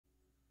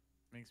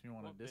Makes me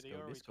want to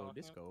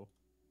disco.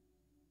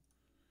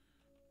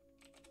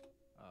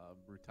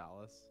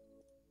 Brutalis.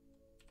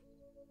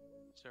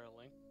 Is there a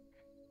link?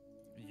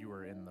 You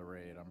were in the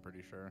raid, I'm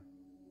pretty sure.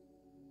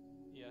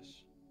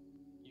 Yes.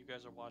 You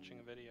guys are watching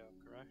a video,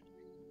 correct?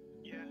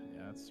 Yeah.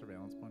 Yeah, it's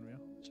surveillance point of view.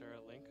 Is there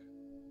a link?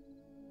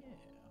 Yeah.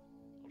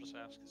 I'll just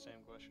ask the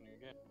same question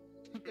again.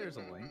 There's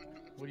a link.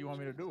 What do you want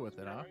me to do with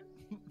it, huh?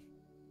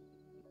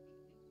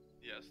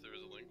 Yes, there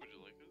is a link. Would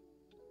you like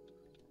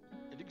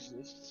it? It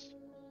exists.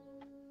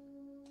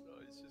 No,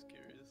 he's just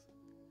curious.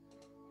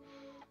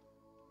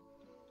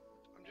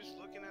 I'm just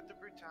looking at the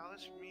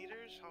Brutalis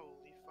meters.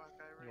 Holy fuck,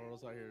 I read.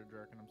 Yorl's out here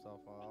jerking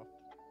himself off.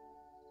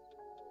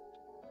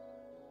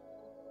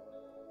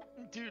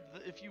 Dude,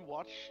 if you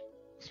watch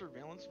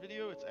surveillance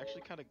video, it's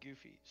actually kind of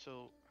goofy.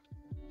 So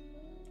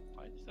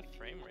Why is the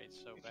frame rate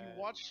so if bad?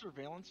 you watch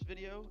surveillance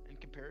video and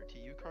compare it to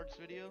UCart's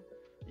video,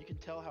 you can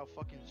tell how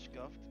fucking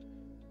scuffed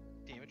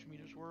damage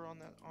meters were on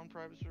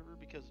private server,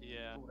 because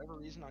Yeah. for whatever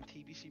reason on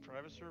TBC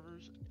private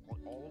servers,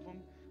 like all of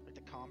them, like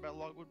the combat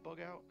log would bug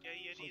out. Yeah,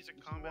 you had to So use a if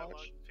you combat watch-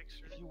 log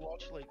fixer. If you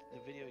watch like the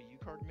video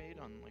UCart made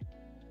on like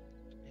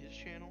his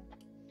channel,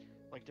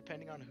 like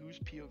depending on whose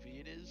POV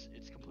it is,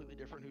 it's completely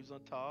different who's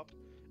on top.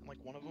 And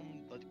like one of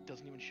them like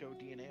doesn't even show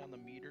DNA on the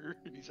meter,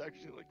 and he's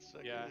actually like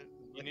second. Yeah,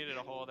 you needed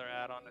a whole other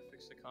add-on to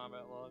fix the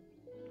combat log.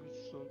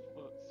 It's so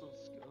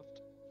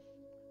scuffed.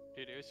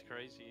 Dude, it was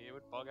crazy. It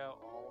would bug out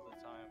all the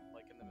time,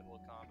 like in the middle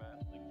of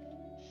combat.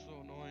 Like, So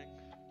annoying.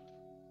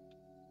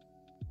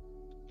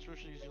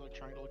 Especially as you're like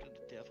trying to look at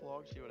the death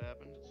log, see what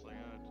happened. It's like,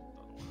 it doesn't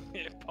work.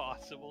 if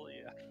possible,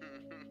 yeah.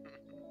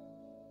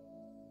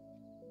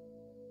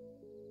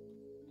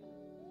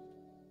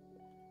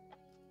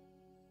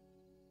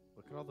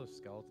 Look at all those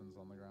skeletons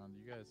on the ground.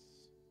 You guys,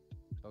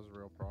 that was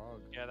real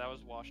prog. Yeah, that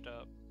was washed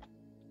up.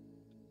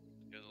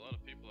 There's a lot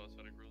of people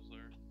outside of Gruul's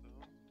Lair,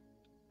 though.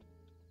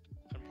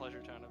 From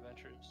Pleasure Town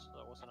Adventures.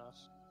 That wasn't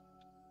us.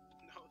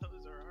 No,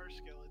 those are our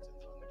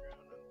skeletons on the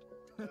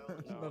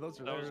ground. No, those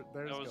are that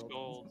their was skeletons.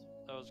 gold.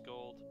 That was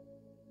gold.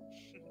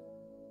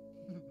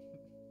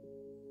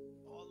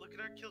 Oh, look at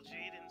our Kill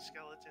Jaden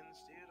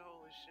skeletons, dude.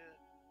 Holy shit.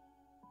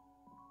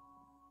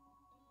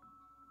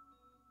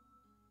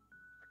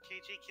 Our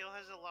KJ Kill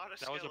has a lot of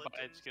That was skeletons.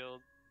 a bite skill.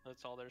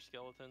 That's all their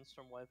skeletons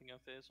from wiping up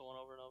Faisal and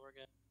over and over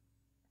again.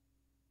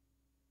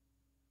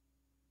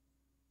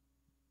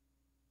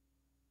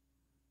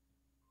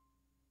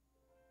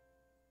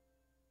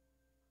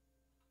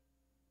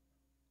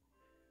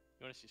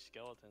 You want to see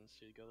skeletons,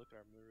 so you go look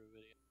at our Muru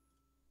video.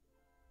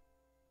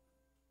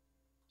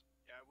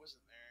 Yeah, I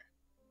wasn't there.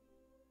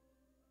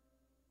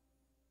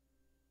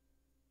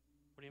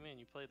 What do you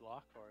mean? You played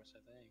Lock for us,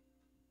 I think.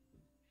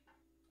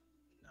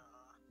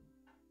 Nah.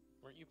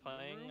 Weren't you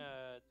playing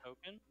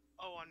Token?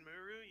 Oh, on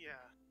Muru? Yeah.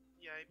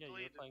 Yeah, Yeah,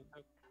 you were playing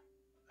Token.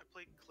 I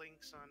played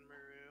Clinks on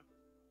Muru.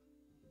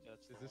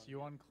 That's Is this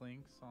you on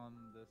Clinks on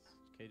this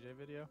KJ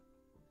video?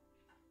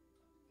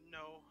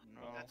 No,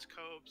 No. that's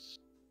Cobes.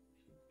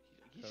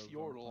 He's Code's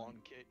Yordle on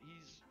on kid.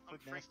 He's I'm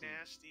freak freak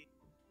nasty. nasty.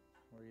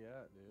 Where you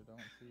at, dude? I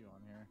don't see you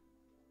on here.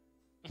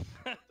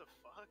 What the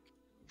fuck?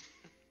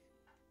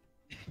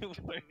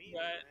 Where me, you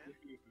at?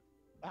 man.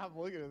 I'm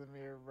looking in the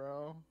mirror,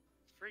 bro.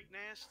 Freak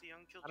nasty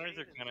on Kill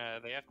Hunters are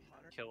Jaden. they have to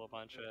kill a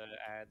bunch of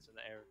ads in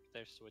the air.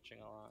 They're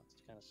switching a lot.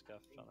 It's kind of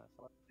scuffed on that.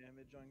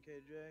 Damage on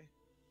KJ.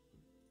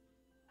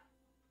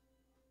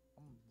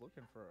 I'm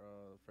looking for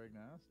Frag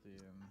Nasty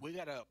and We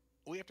have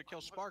to kill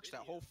On what Sparks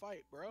that video? whole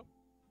fight, bro.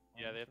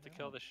 Yeah, they have to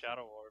kill the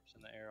shadow orbs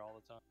in the air all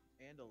the time.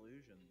 And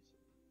illusions.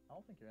 I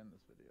don't think you're in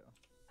this video.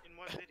 In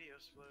what video,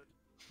 Splode?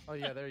 Oh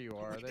yeah, there you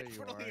are. We There you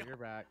definitely are. You're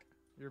back.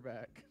 You're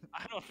back.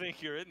 I don't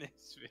think you're in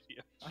this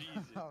video.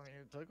 Jesus. I mean,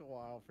 it took a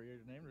while for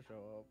your name to show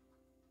up.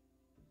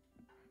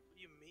 What do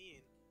you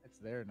mean? It's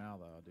there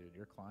now, though, dude.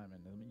 You're climbing.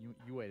 I mean,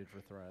 you waited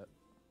for threat.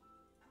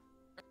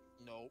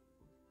 Nope.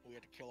 We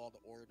had to kill all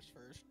the orbs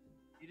first.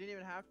 You didn't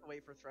even have to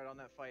wait for threat on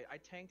that fight. I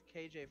tanked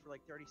KJ for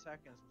like 30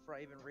 seconds before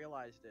I even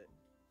realized it.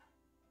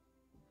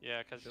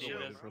 Yeah, because he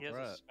Should've has waited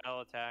for a threat. spell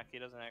attack. He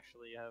doesn't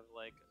actually have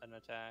like an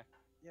attack.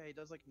 Yeah, he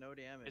does like no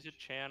damage. It's a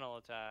channel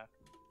attack.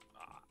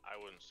 I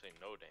wouldn't say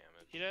no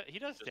damage. He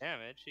does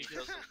damage. He He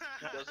just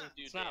doesn't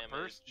do it's not damage.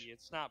 bursty.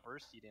 It's not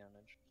bursty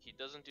damage. He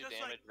doesn't do Just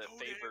damage like that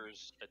no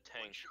favors a One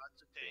tank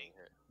shot's a being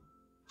tank. hit.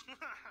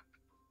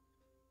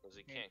 Because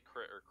he can't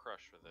crit or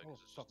crush with it, Oh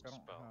because it's fuck! just I a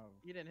don't spell. have.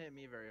 He didn't hit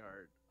me very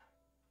hard.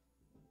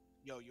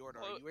 Yo, Yordle,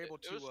 Well, are you able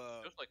it to was,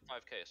 it was like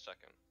 5k a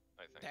second,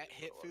 I think. that is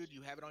hit what it was. food?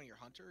 You have it on your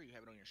hunter, or you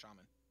have it on your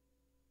shaman?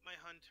 My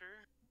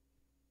hunter?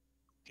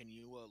 Can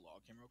you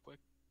log him real quick?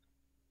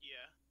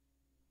 Yeah.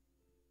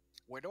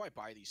 Where do I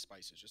buy these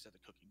spices? Just at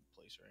the cooking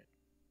place, right?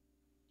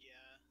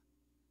 Yeah.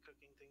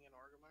 Cooking thing in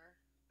Orgrimmar,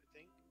 I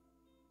think.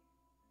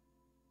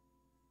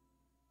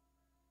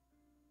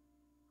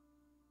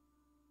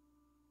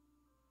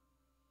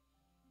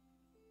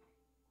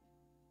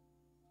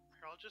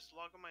 Here, I'll just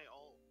log on my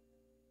alt.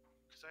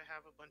 Because I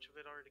have a bunch of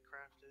it already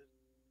crafted.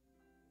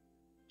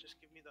 Just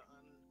give me the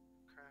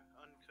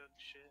uncooked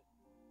shit.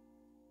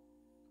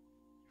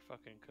 You're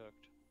fucking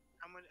cooked.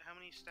 How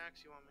many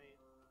stacks you want made?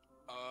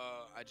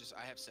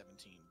 I have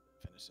 17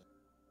 venison.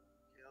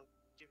 Okay, I'll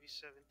give you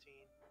 17.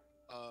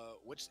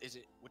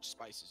 Which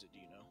spice is it? Do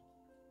you know?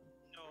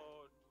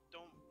 No,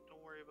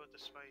 don't worry about the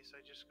spice.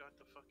 I just got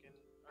the fucking.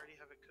 I already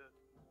have it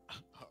cooked.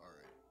 All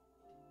right.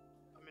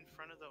 I'm in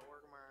front of the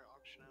Orgrimmar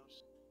auction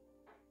house.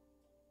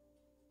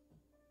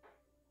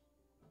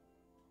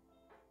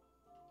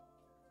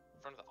 In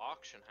front of the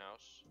auction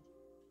house.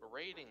 We're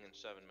raiding in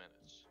 7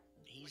 minutes.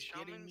 He's My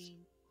getting shaman's-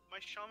 me. My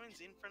shaman's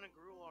in front of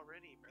Gruul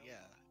already, bro.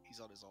 Yeah, he's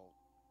on his ult.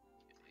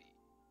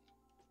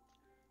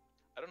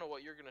 I don't know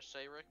what you're gonna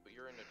say, Rick, but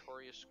you're a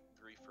notorious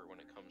griefer when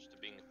it comes to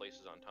being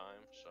places on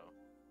time, so.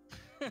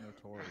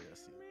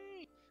 Notorious.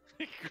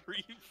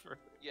 Griefer.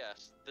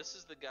 Yes, this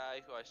is the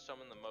guy who I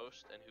summon the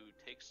most and who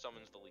takes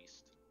summons the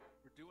least.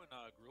 We're doing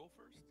Gruul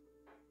first?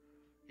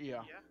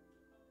 Yeah. Yeah.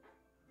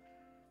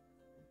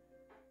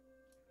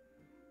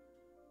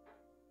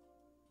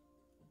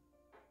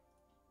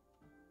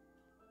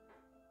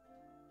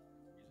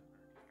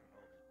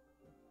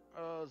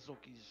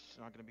 Zulki's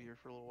not gonna be here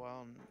for a little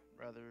while, and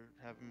rather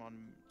have him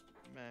on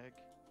Mag,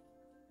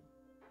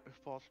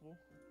 if possible.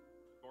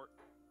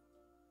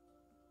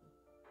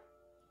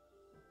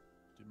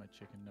 Dude, my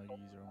chicken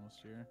nuggies are almost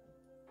here.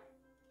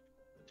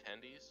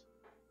 Tendies?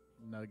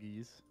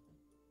 Nuggies.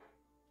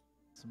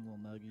 Some little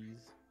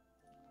nuggies.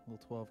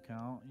 Little 12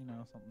 count, you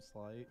know, something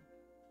slight.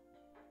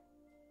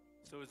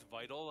 So is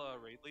Vital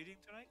raid leading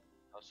tonight?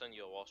 I'll send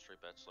you a Wall Street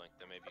Bets link,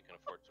 then maybe you can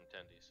afford some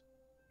tendies.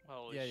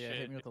 Holy Yeah, shit.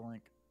 hit me with the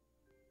link.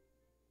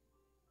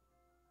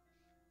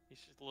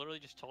 Literally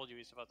just told you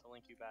he's about to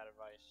link you bad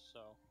advice,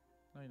 so.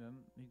 No, he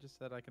didn't. He just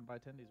said I can buy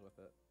tendies with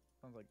it.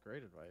 Sounds like great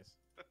advice.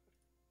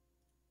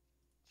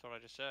 That's what I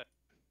just said.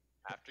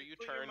 After you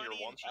Put your turn your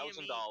money in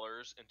 $1,000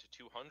 GME. into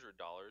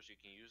 $200, you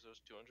can use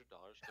those $200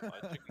 to buy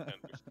chicken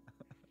tenders.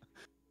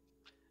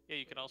 Yeah,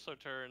 you can also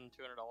turn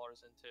 $200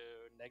 into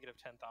negative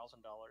 $10,000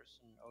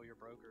 and owe your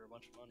broker a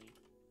bunch of money.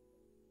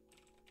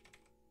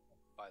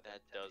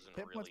 That doesn't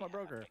Pip, really what's my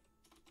broker? happen.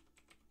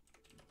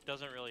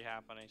 Doesn't really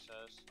happen, he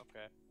says.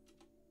 Okay.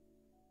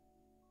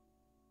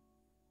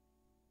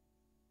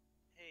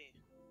 Hey,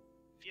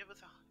 if you have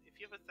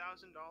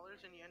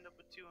 $1,000 and you end up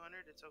with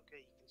 200, it's okay.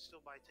 You can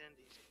still buy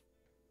tendies.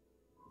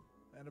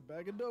 And a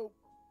bag of dope.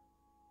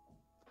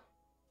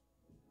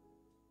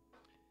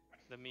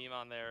 The meme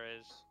on there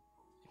is,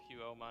 if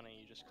you owe money,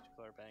 you just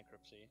declare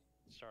bankruptcy.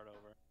 Start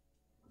over.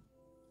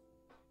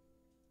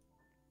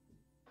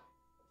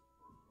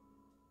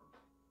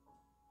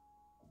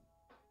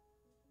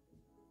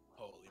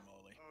 Holy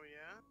moly. Oh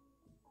yeah?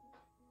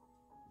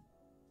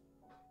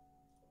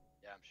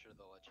 Yeah, I'm sure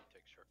they'll let you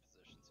take short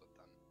positions with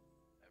them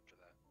after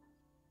that.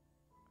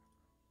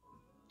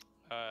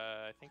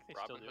 I think they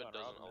still Robin do Hood on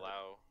doesn't Robinhood.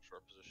 allow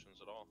short positions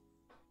at all.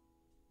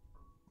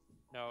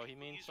 No, he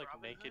People means use like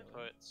Robinhood? naked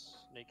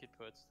puts. Naked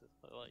puts,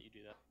 they'll let you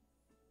do that.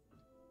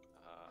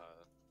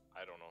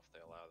 I don't know if they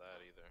allow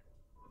that either.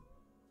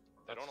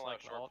 They That's don't allow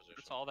like short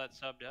That's positions. all that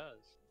sub does.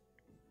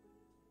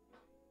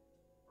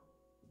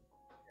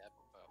 Yep.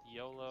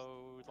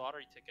 YOLO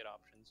lottery ticket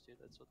options, dude.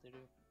 That's what they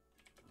do.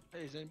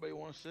 Hey, does anybody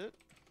want to sit?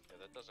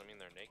 Yeah, that doesn't mean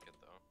they're naked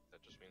though.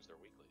 That just means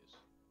they're weeklies.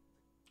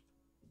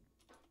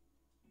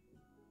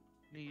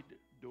 Need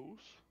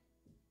dose?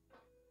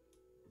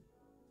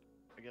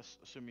 I guess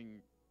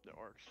assuming the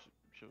Arcs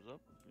shows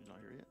up, he's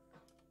not here yet.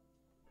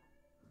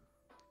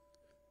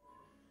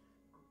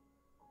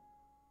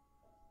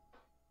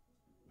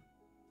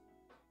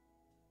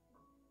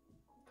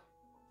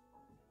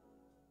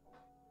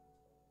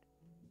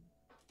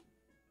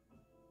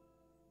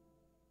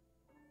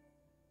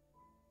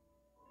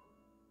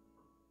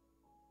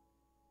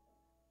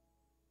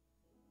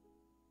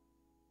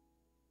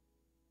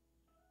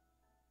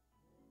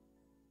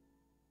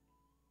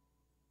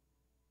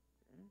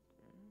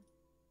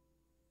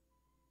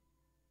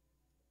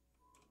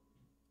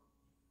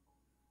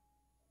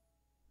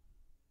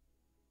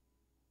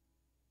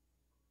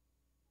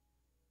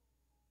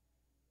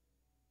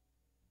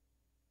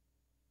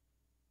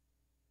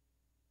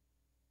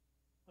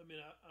 I mean,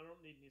 I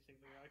don't need anything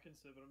there. I can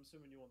sit, but I'm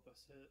assuming you want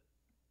this hit.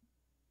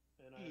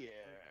 And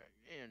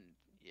And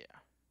yeah.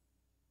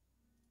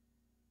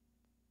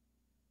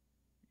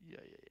 Yeah.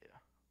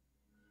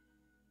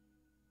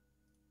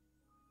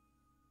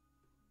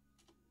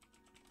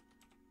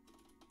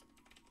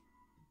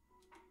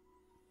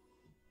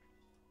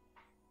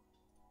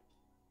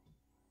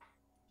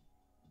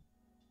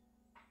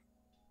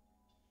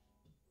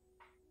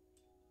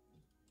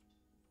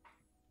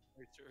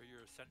 Right, sir,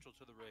 you're essential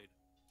to the raid.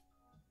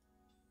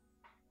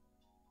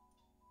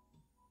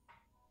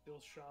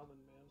 Bill's shaman,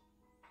 man.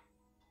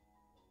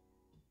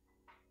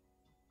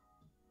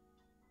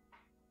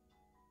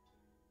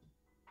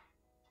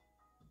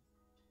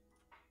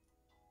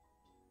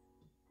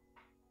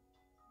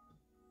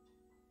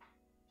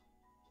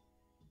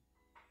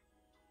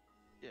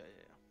 Yeah.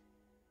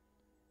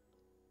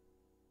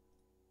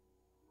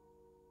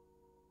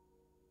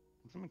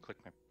 Can someone click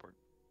my port?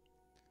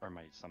 Or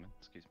my summon,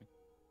 excuse me.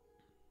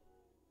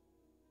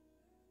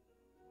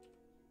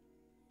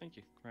 Thank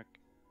you, correct.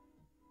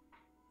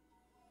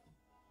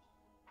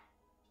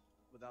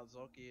 without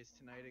Zulky, is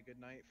tonight a good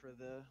night for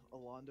the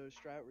Alondo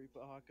strat where you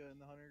put Haka in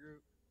the hunter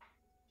group?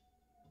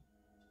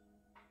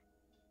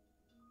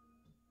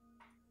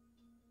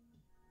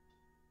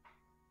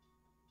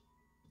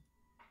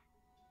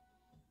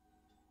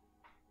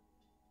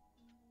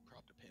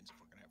 Prop depends if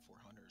we're gonna have 4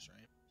 hunters,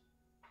 right?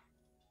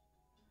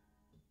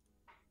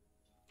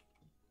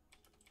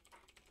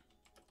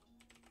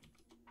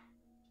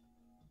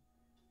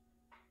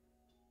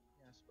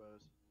 Yeah, I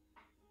suppose.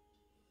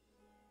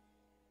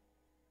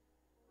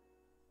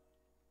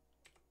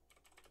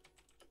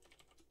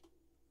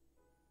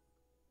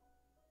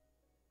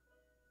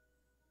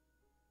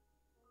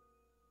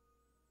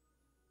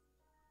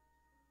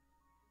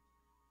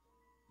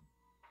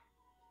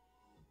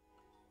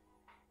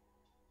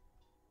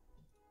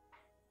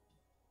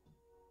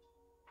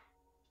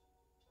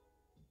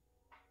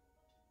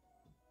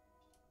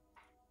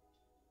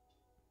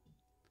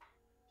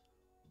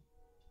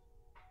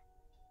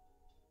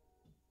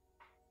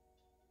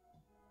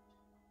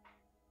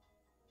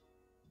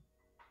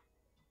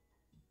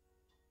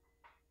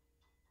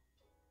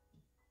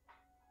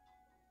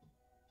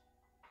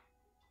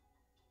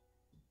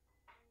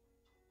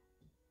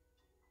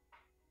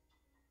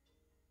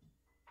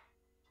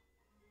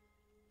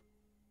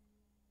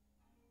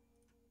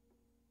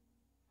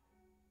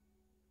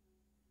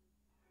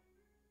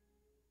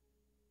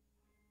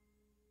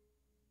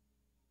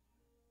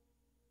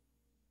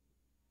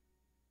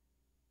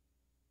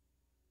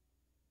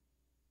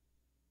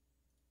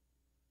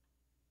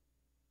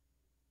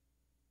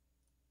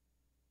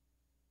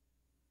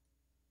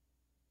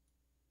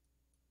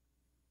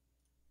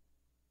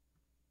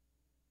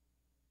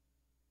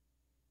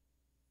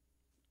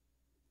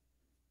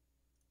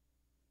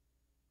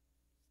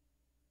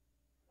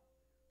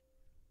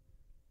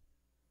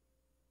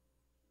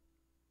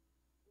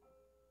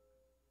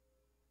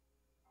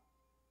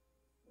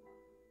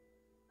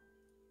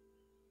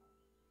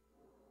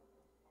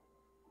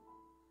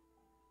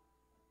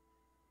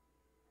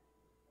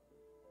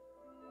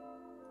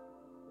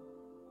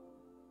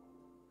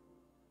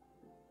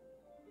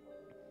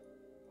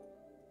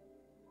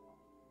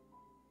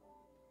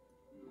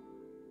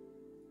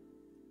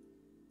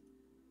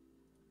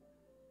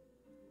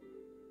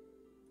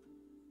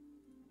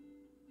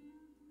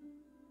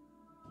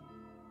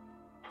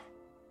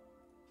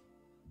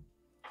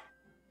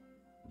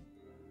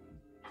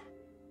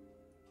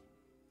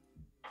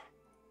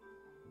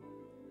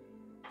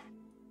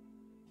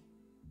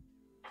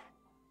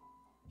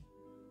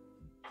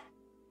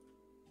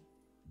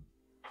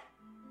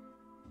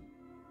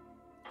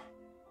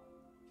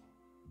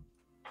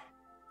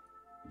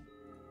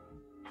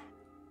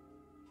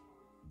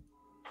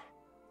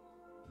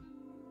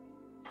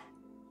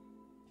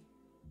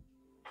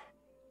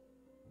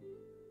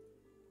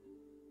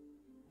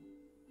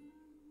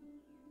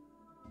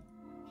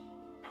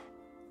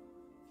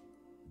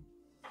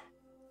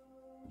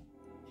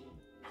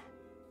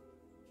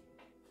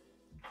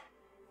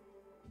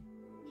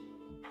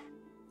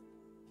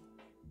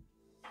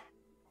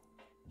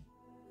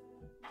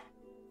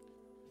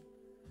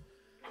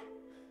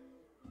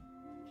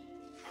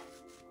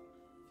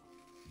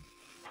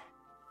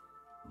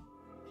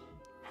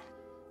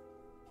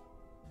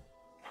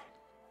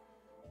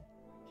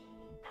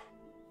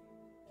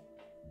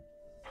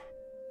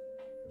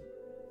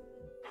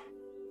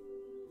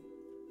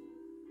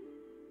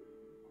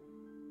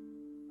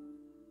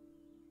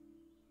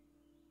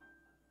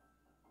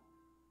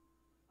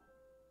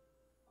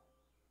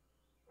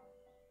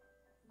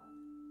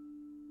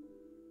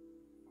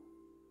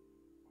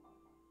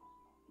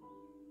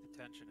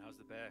 Attention, how's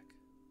the back?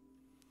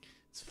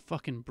 It's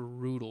fucking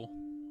brutal.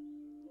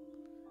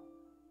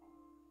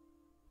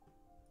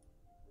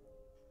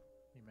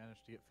 He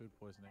managed to get food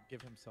poisoning.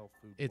 Give himself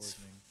food It's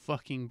poisoning.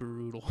 fucking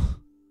brutal.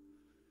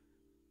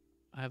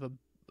 I have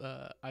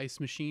a ice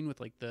machine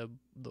with like the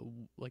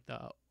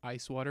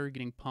ice water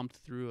getting pumped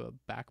through a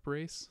back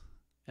brace,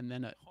 and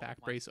then a back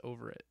brace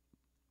over it.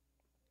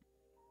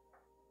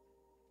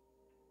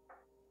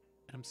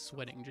 And I'm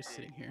sweating just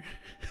sitting here.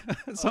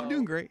 So I'm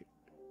doing great.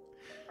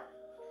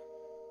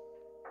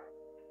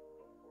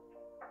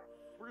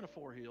 We're gonna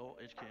 4 heal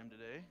HKM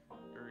today.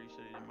 Or he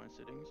said he didn't mind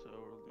sitting, so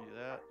we'll do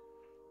that.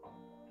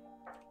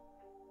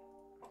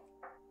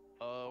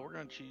 We're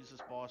gonna cheese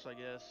this boss, I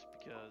guess,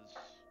 because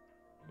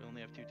we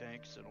only have 2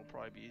 tanks. It'll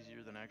probably be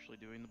easier than actually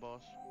doing the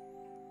boss.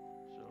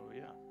 So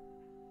yeah.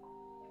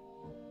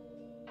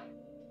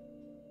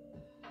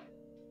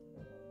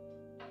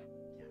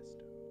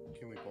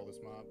 Can we pull this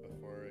mob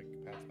before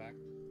it pats back?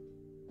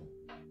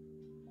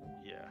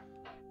 Yeah.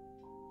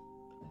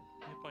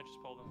 Hit point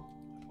just pulled him.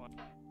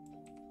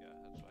 Yeah,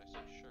 that's why I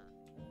said sure.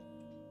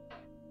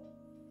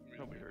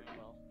 Nobody heard you.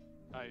 Well,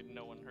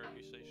 no one heard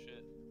you say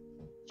shit.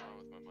 What's wrong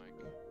with my mic?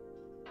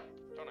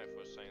 Don't know if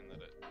was saying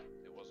that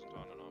it wasn't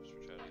on and off for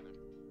chat either.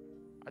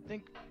 I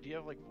think, do you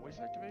have like voice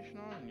activation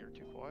on and you're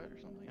too quiet or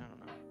something? I don't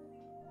know.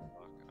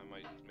 Fuck,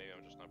 maybe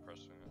I'm just not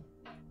pressing it.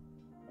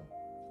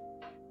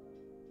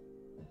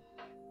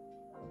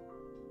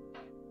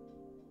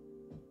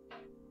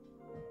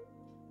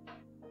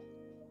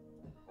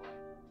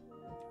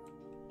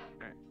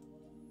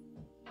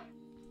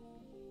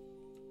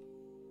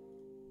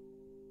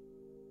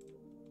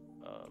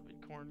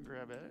 Bitcoin,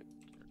 grab X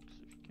if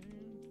you can.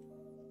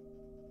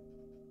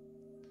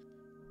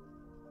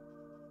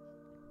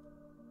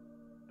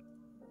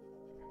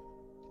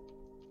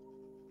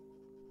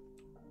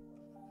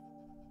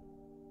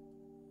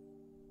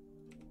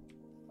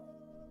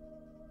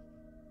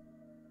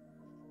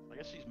 I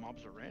guess these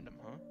mobs are random,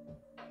 huh?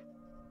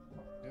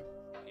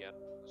 Yeah,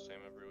 the same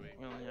every week.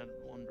 We only had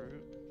one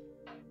brute.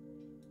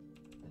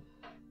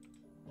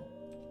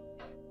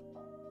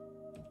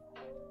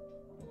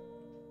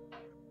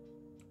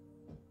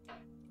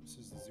 This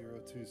is the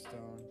 0-2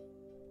 stone.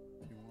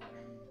 If you want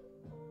one.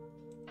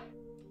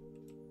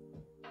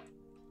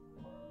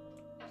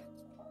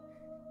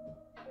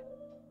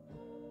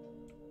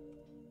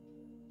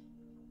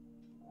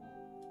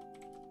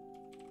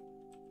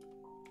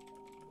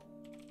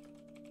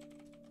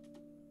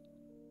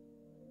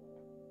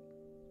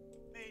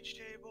 Mage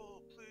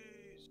table,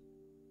 please.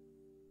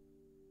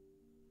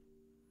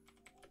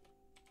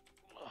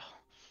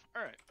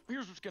 Alright,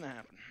 here's what's gonna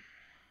happen.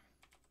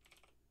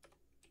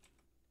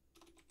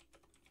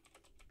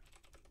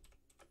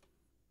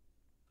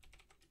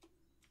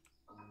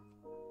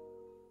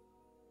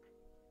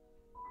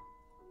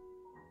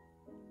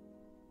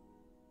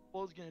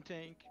 Blood's gonna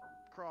tank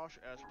Crosh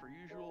as per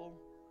usual.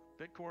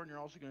 Bitcorn, you're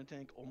also gonna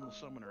tank Olm the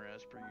Summoner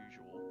as per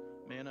usual.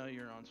 Mana,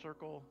 you're on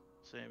circle,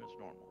 same as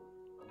normal.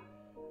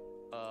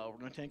 We're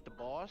gonna tank the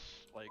boss,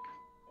 like,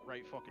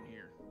 right fucking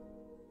here.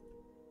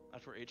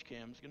 That's where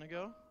HKM's gonna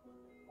go.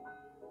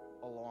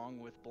 Along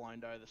with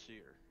Blind Eye the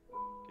Seer.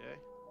 Okay?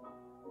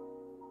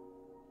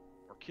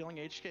 We're killing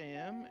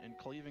HKM and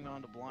cleaving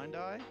onto Blind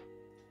Eye.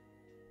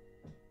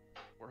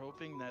 We're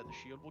hoping that the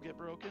shield will get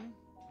broken,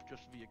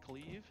 just via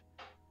cleave.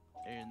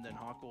 And then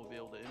Haka will be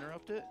able to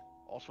interrupt it.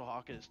 Also,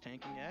 Haka is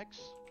tanking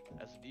X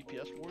as a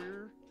DPS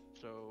warrior,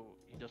 so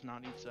he does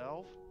not need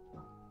salve.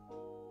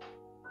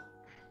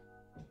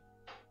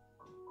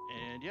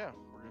 And yeah,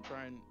 we're gonna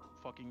try and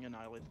fucking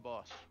annihilate the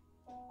boss.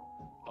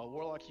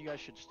 Warlock, you guys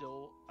should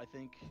still, I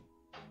think,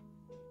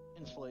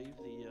 enslave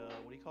the,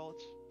 what do you call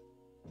it?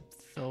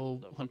 Fell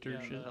The hunter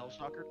fucking shit.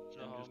 Hellstalker,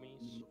 the and homies.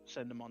 just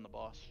send him on the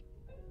boss.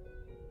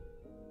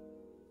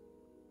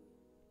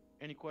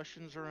 Any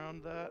questions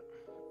around that?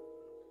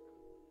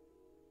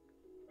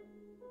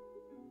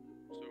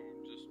 So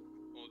just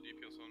all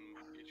DPS on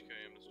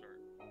HKM to start.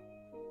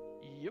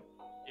 Yep.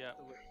 Yeah.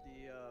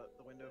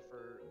 The window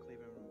for Cleave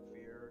and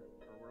Fear,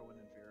 or Whirlwind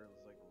and Fear,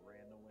 is like a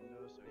random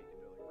window, so he can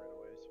do it like right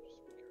away. So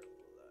just be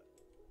careful of that.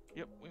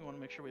 Yep. We want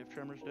to make sure we have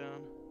tremors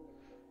down.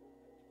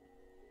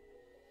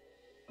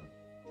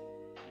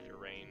 Your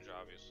range,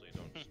 obviously,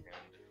 don't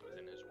stand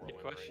within his Good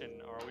whirlwind question.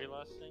 range. Are we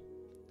lusting?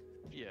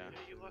 Yeah.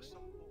 Yeah, you lost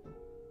some.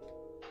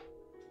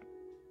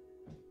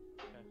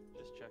 Okay,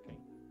 just checking.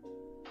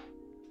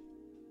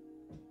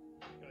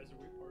 Guys, are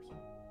we parsing?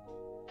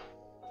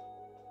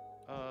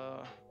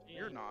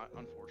 You're not,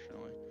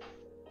 unfortunately.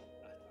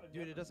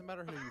 Dude, it doesn't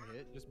matter who you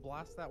hit. Just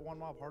blast that one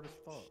mob hard as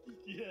fuck.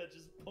 Yeah,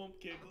 just pump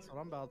Kegler. That's what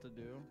I'm about to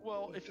do.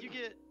 Well, if you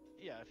get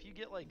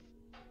like,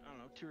 I don't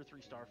know, 2 or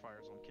 3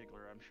 starfires on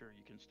Kigler, I'm sure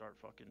you can start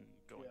fucking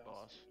going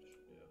boss.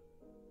 Yeah.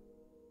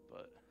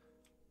 But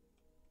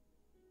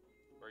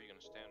Where are you gonna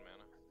stand,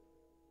 Mana?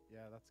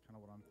 Yeah, that's kind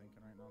of what I'm thinking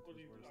right now. What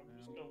do towards you, where to I'm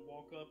just stand. gonna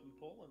walk up and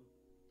pull him.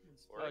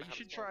 you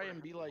should try and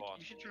be like,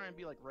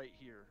 right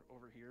here,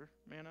 over here,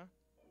 Mana,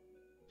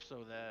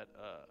 so that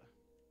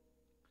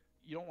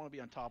you don't want to be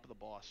on top of the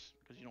boss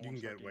because you don't You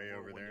want can to get way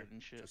over there and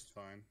shit. just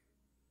fine.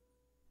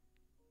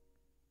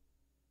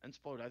 And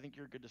Splode, I think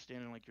you're good to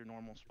stand in like your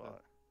normal spot.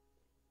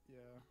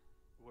 Yeah.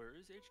 Where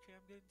is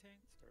HKM getting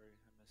tanked? Sorry,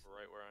 I missed.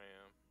 Right where I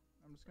am.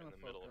 I'm just In gonna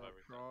the fuck middle of up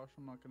everything. Crosh.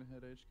 I'm not gonna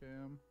hit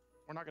HKM.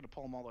 We're not gonna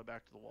pull him all the way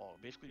back to the wall.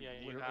 Basically, Yeah,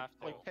 you literally, have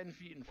to. like 10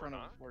 feet in front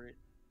of not? where it.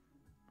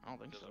 I don't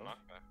think Does so. a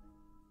knockback.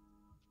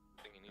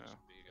 I think he needs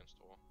to be against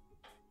the wall.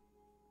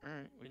 All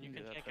right, we Then can you do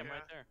can that. tank him then.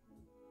 right there.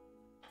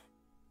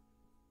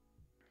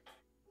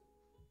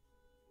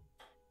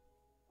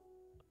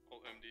 All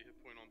MD hit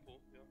point on pull,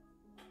 yeah.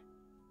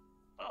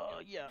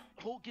 Yeah.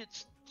 Holt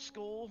gets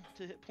Skull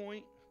to hit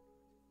point.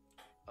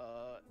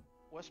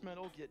 West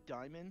Metal get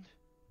Diamond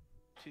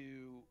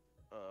to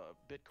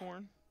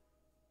Bitcorn.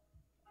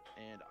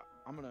 And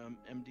I'm gonna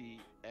MD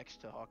X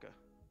to Haka.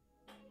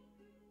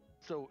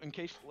 So, in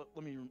case,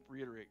 let me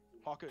reiterate,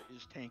 Haka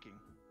is tanking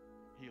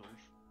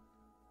healers.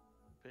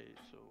 Okay,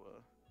 so,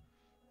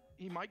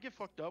 he might get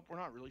fucked up, we're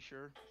not really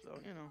sure. So,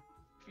 you know,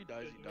 if he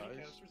dies, he Do any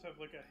dies. casters have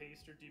like a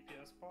haste or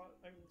DPS pot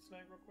I can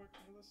snag real quick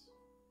for this?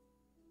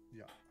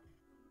 Yeah.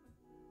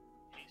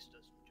 Haste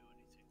doesn't do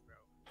anything, bro.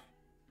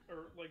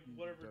 Or like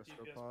whatever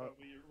Destro DPS pot. pot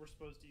we're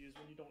supposed to use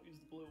when you don't use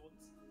the blue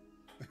ones.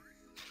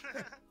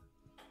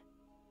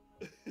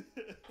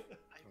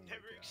 I've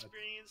never God.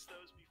 experienced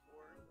those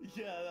before.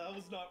 Yeah, I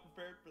was not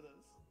prepared for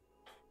this.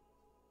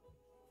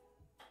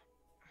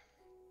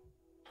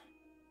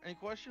 Any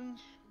questions?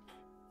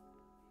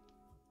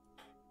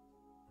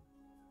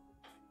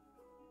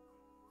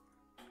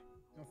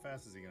 How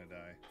fast is he gonna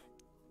die?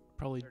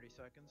 Probably 30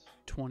 seconds.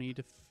 20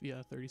 to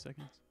 30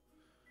 seconds.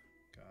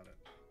 Got it.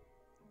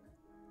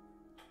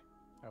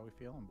 How we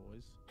feeling,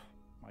 boys?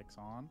 Mic's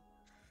on.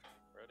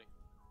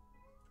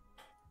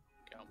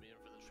 Count me in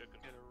for the chicken.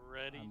 Get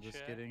ready, I'm just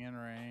chat. getting in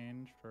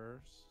range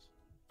first.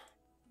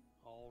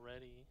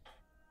 Already.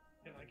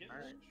 Can I get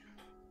Alright. range?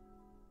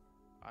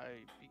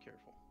 Be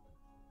careful.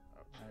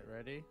 Alright,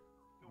 ready?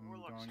 Yo, I'm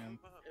Warlock, going in move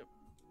up.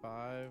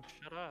 5,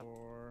 Shut up.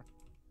 4,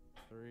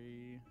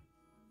 3,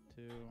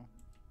 2,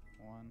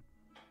 1.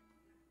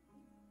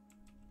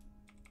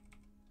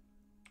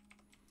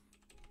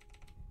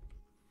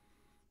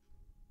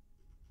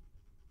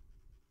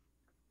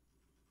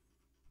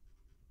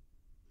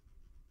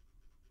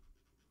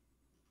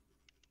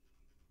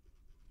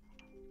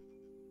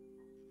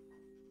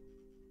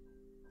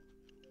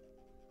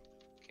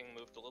 King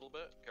moved a little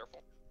bit.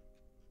 Careful.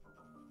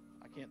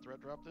 I can't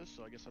threat drop this,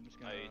 so I guess I'm just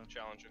gonna.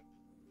 Challenging.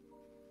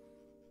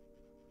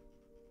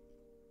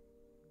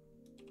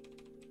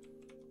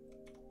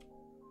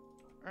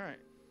 All right,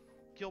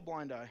 kill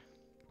blind eye.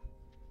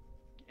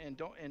 And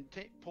pull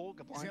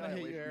blind gonna eye hit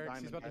away you, from Eric.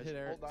 diamond. He's about to guys. hit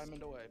Pull Eric's.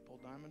 diamond away. Pull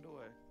diamond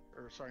away.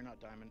 Or sorry, not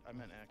diamond. I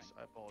meant X.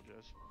 I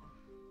apologize.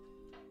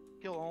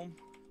 Kill Olm.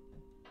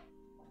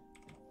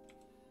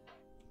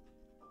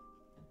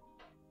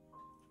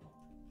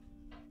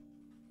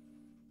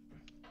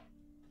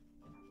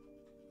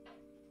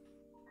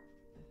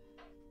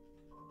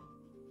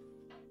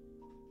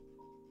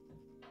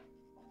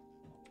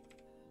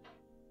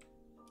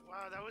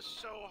 Wow, that was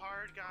so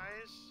hard,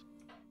 guys.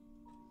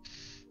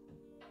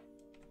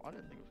 I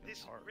didn't think it was gonna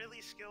This be hard.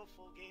 really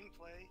skillful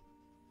gameplay.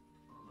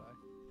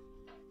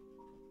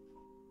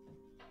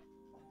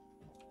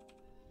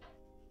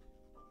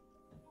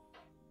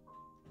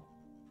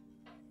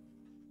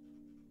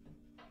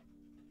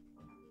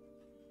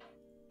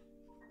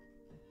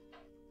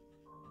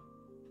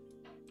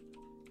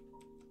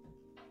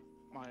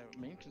 My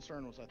main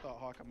concern was I thought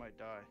Hawka might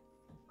die.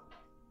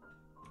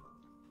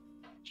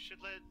 Should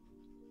let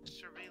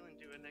Surveillant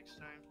do it next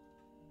time.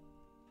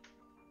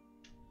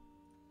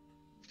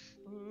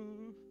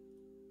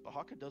 But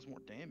Hawka does more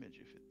damage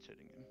if it's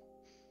hitting him.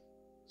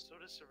 So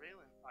does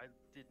Surveillant. I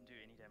didn't do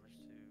any damage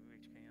to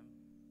HKM.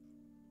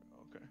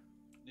 Okay.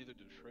 Neither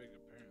did Frigg,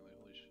 apparently.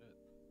 Holy shit.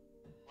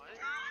 What?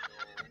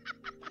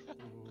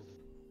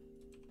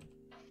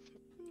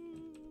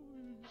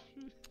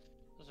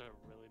 This is a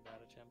really bad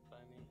attempt by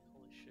me.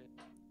 Holy shit.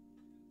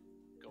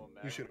 Going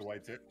back. We should have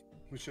wiped it.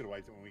 We should have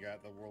wiped it when we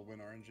got the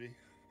whirlwind RNG.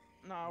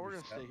 Nah, we're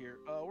gonna Step. stay here.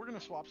 We're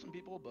gonna swap some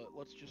people, but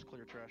let's just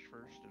clear trash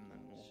first, and then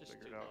we'll It's just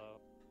figure too it out. low.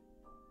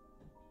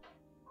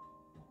 Oh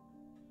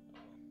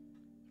well.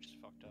 Just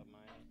fucked up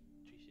my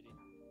GCD.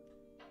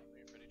 Are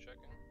you pretty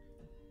checking?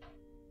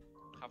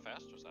 How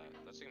fast was that?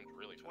 That seemed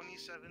really fast.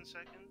 27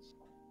 seconds.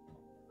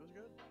 It was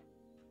good.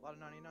 A lot of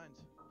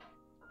 99s.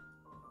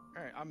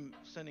 All right, I'm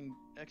sending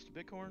X to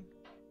Bighorn.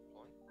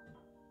 Pulling.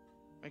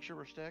 Make sure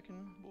we're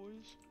stacking,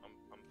 boys.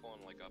 I'm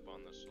pulling like up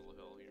on this little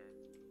hill here.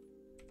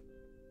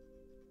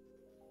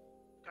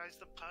 Guys,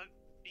 the pug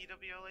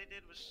BWL I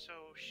did was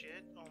so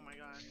shit. Oh my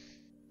god.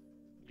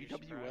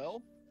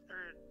 BWL?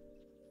 Or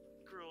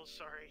Gruul,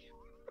 sorry.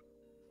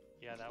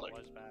 Yeah, that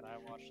was bad. I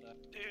watched that.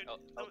 Dude,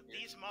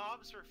 these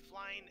mobs were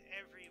flying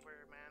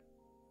everywhere, man.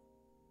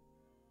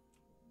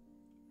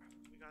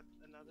 We got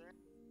another.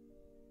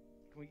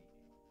 Can we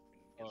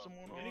get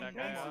someone Any on?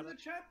 thanks in the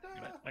chat,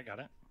 I got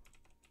it.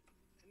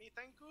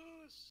 Anything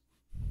goes.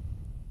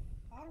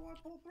 How do I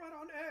pull threat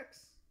on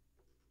X?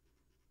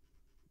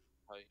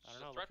 It's I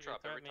a don't know, threat look at your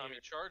drop every threat time he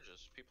meter.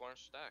 charges. People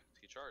aren't stacked.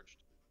 He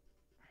charged.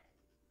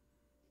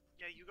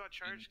 Yeah, you got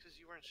charged because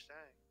you weren't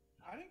stacked.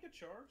 I didn't get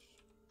charged.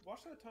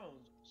 Watch that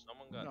tone.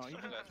 Someone got, No, he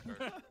someone got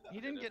charged. He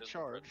didn't It get is a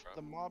threat charged. drop.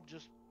 The mob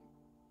just.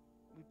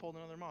 We pulled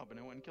another mob and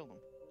it went and killed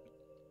him.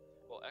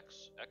 Well,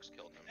 X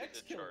killed him.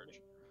 X he did killed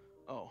charge.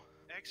 Oh.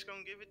 X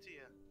gonna give it to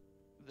you.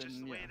 Then,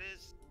 Just the way yeah. it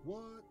is.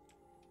 What?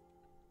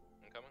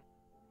 I'm coming.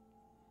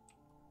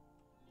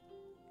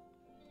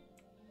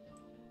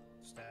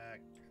 Stack.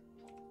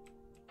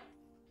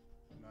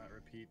 Do not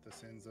repeat the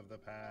sins of the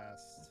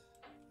past.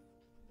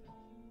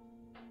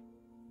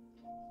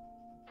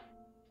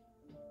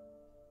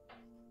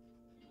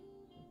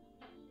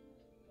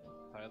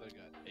 Tyler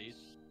got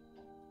ace.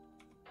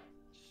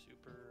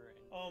 Super.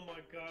 Oh my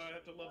god, I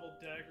have to level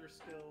dagger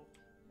skill.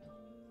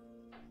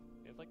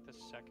 You have like the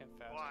second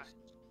fastest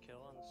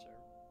kill on the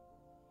server.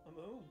 I'm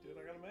home, dude.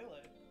 I got a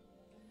melee.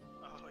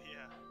 Oh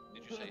yeah.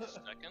 Did you say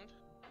second?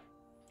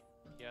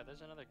 Yeah,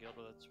 there's another guild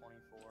with a 24.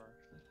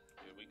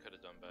 Dude, we could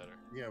have done better.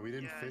 Yeah, we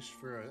didn't Yeah. fish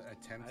for an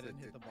attempt I that didn't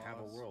hit didn't the have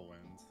a boss.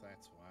 whirlwind.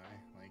 That's why.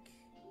 Like,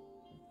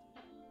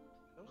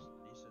 That was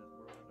decent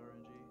whirlwind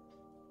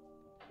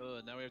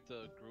RNG. Now we have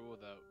to Gruul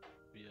without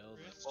BL.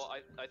 Well,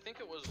 I think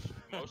it was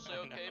mostly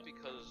okay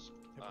because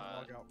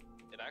Log out.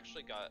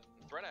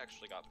 Threat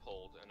actually got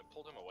pulled, and it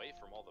pulled him away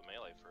from all the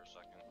melee for a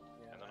second.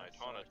 Yeah, And then I that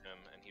taunted sucked. him,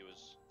 and he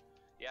was...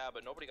 Yeah,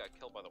 but nobody got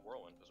killed by the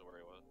whirlwind because of where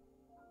he was.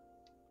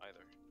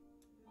 Either.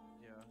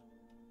 Yeah.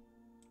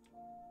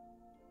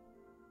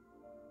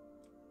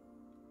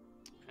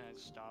 I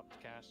stopped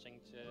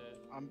casting to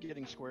I'm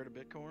getting square to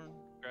Bitcoin.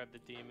 grab the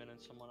demon and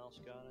someone else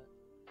got it.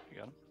 You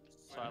got him?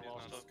 So I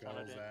lost a ton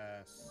of Skull's damage.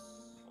 ass.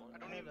 I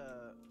don't had even.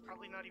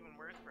 Probably not even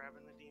worth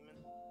grabbing the demon.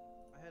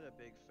 I had a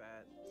big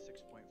fat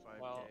 6.5k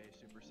Well-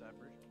 super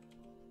sapper.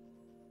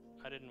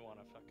 I didn't want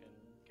to fucking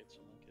get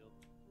someone killed.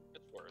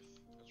 It's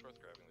worth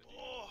grabbing the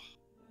demon. Oh,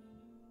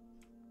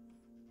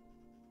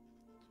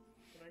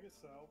 Can I get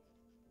Sal?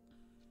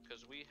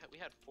 Because we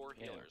had 4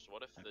 Yeah. healers.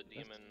 What if the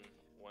demon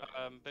went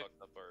and but-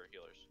 fucked up our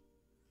healers?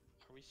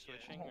 Are we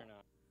switching or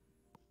not?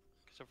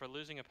 So if we're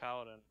losing a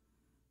paladin,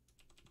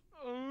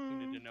 we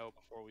need to know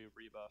before we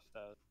rebuff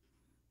that.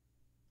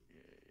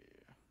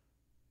 Yeah.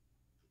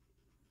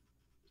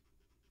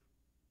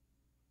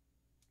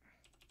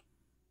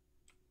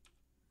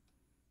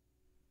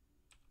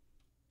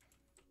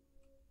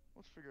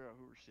 Let's figure out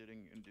who we're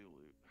sitting and do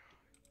loot.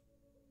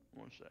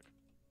 1 sec.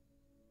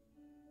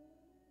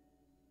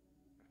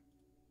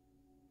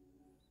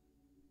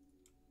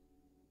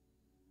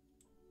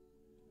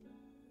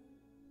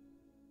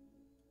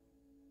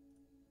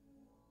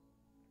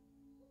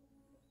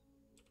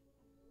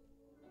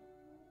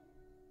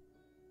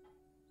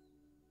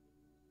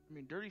 I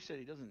mean, Dirty said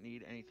he doesn't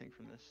need anything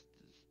from this.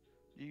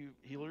 Do you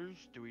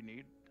healers? Do we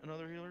need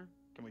another healer?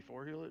 Can we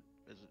 4-heal it?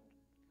 Is it?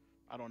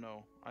 I don't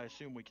know. I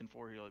assume we can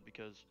 4-heal it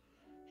because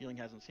healing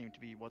hasn't seemed to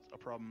be what's a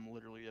problem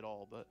literally at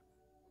all. But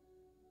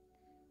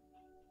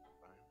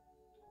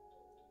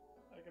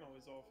I can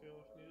always off heal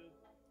if needed.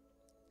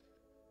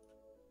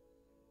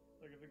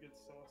 Like if it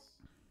gets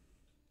sus.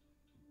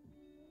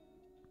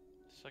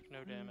 It's like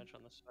no damage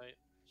on the site,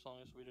 as long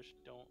as we just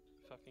don't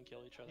fucking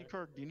kill each other.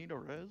 Ecard, do you need a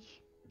res?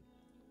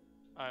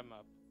 I'm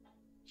up.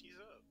 he's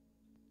up.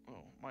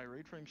 Oh, my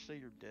raid frames say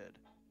you're dead.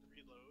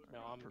 Reload. No,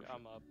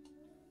 I'm up.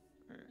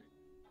 Alright.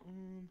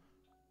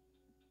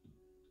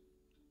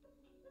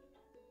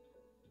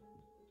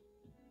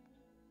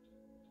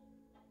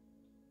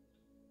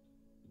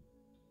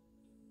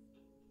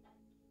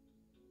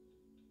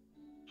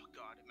 Oh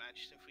god,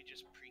 imagine if we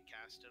just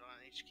precast it on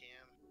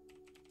HCam.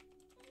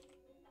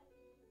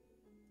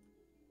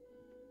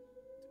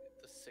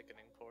 The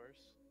sickening pores.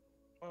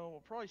 Well,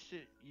 we'll probably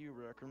sit you,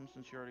 Reckram,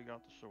 since you already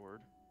got the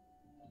sword.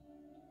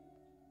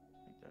 I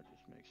think that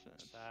just makes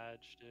sense. Sag,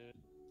 dude.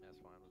 That's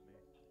fine with me.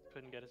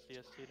 Couldn't get a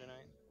CST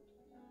tonight.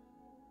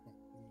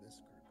 In this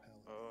group,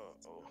 hell.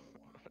 Oh,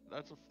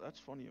 that's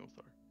funny,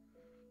 Othar.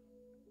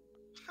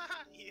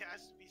 He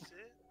has to be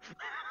sit.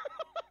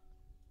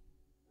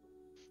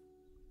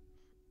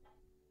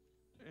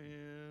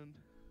 And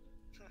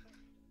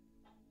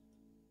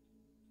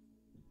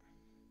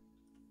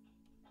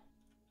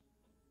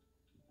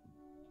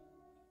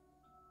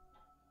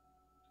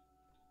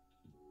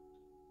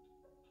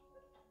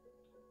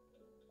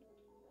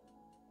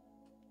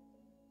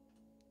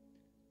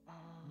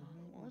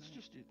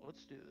well,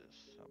 let's do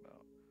this. How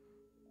about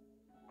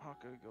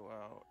Haka go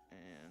out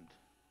and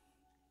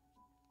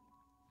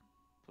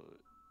put.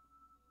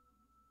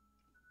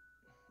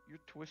 You're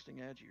twisting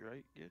Agi,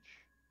 right, Gitch?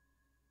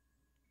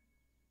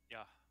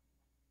 Yeah.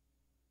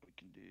 We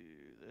can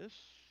do this.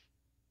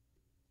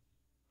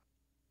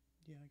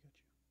 Yeah, I got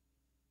you.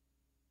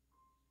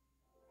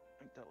 I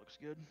think that looks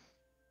good.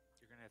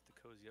 You're gonna have to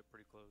cozy up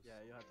pretty close. Yeah,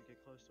 you'll have to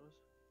get close to us.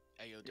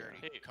 Hey, yo, Dirty,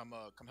 Hey. come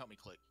help me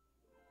click.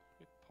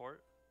 We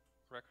port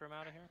Rec Room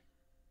out of here.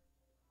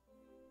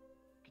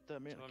 Get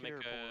that man Someone a care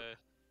make report. a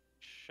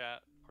chat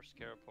or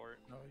scare report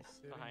Oh, he's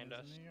sitting, behind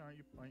us. isn't he? Aren't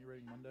you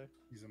rating Monday?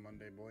 He's a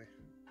Monday boy.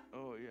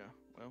 Oh yeah,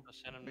 well, I'll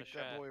send him to make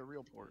that chat. boy a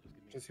real port.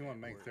 Just he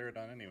want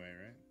Magtheridon anyway,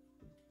 right?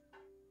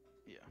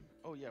 Yeah.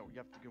 Oh yeah, we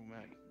have to give him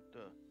Mag.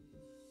 Duh.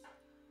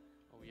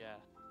 Oh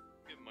yeah.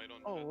 Get might on.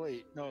 Oh vets.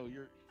 wait, no,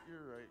 you're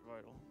right,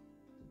 Vital.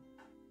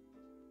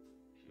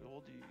 Yeah,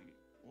 we'll do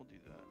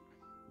that.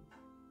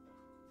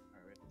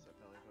 Alright, wait, let's set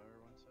Pally Power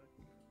 1 sec.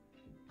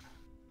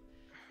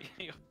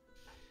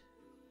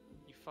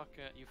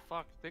 you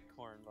fuck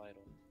Bitcoin,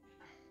 Vital.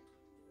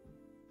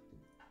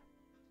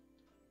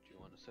 Do you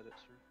want to set it,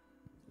 sir?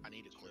 I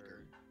need a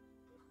clicker.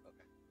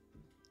 Okay.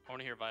 I want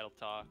to hear Vital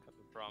talk. I've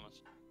been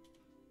promised.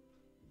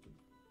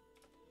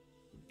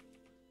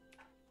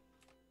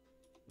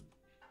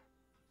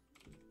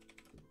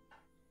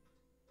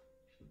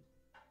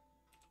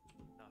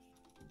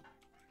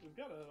 We've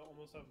got to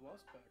almost have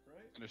Lust back,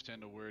 right?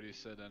 Understand a word he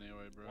said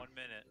anyway, bro. 1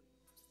 minute.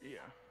 Yeah.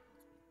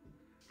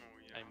 Oh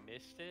yeah. I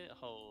missed it?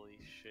 Holy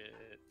shit,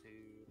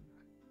 dude.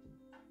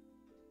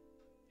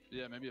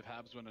 Yeah, maybe if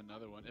Habs win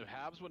another one. If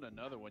Habs win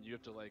another one, you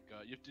have to like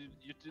you have to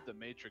do the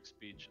Matrix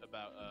speech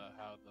about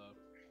how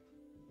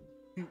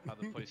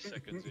the place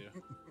sickens you.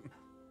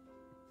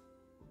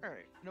 All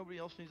right. Nobody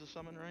else needs a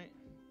summon, right?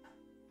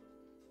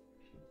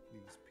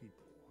 These people.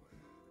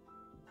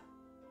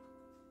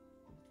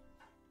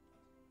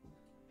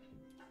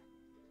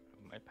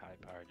 My pie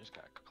power just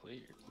got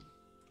cleared.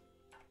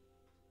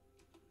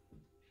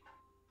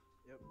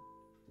 Yep.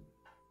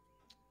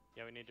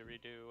 Yeah, we need to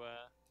redo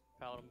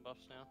paladin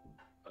buffs now.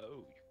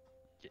 Oh,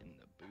 getting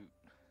the boot.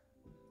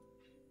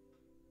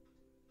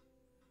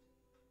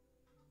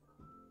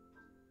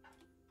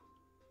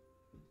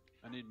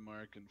 I need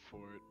Markin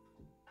for it.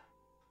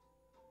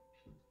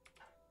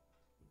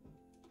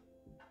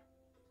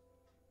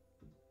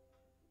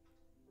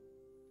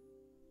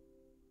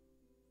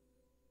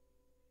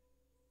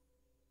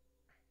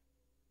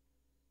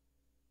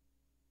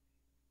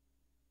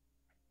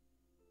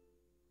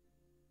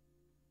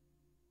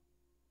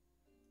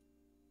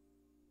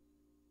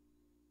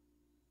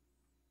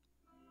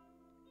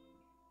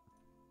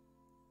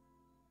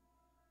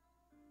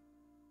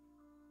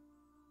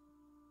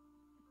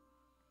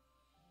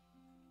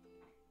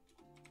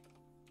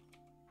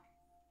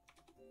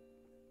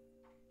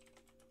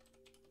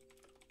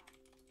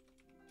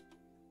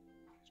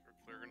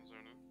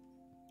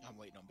 I'm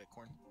waiting on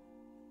Bitcoin.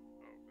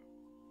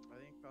 I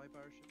think Pally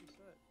Power should be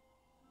set.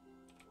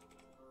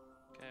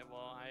 Okay,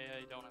 well,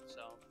 I don't have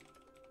self.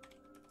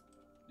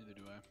 Neither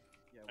do I.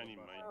 Yeah, I need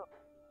we're mine.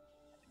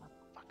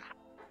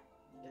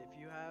 If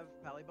you have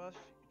Pally buffs,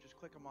 just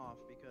click them off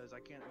because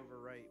I can't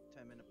overwrite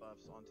 10-minute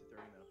buffs onto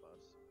 30-minute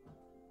buffs.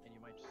 And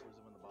you might just lose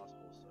them when the boss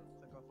pulls, so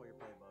click off all your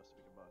Pally buffs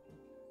so we can buff.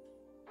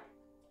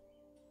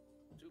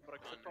 Dude, but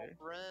I clicked on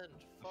Brand.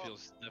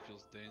 That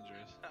feels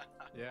dangerous.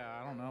 Yeah,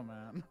 I don't know,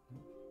 man.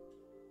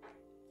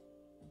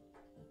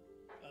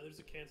 There's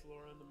a cancel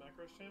aura in the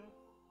macros channel.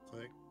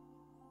 Click.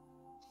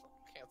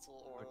 Cancel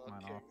Click or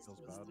mine off,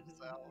 feels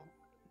bad.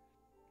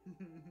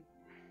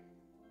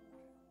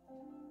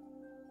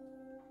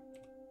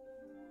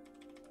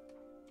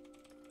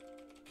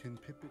 Can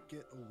Pippet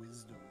get a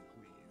wisdom,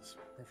 please?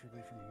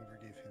 Preferably from whoever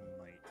gave him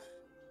might.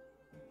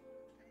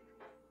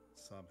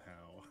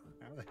 Somehow.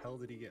 How the hell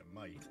did he get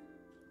might?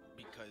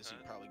 Because he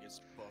probably gets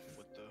buffed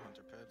with the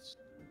hunter pets.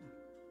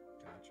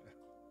 Gotcha.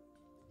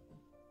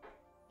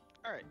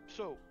 Alright,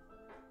 so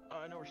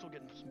I know we're still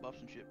getting some buffs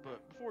and shit,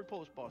 but before we pull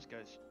this boss,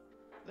 guys,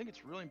 I think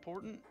it's really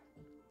important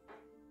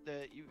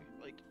that you,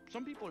 like,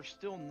 some people are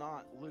still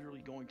not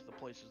literally going to the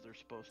places they're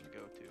supposed to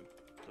go to.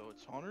 So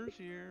it's hunters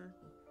here,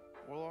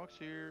 warlocks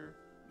here,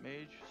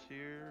 mage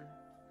here,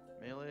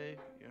 melee,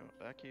 you know,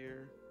 back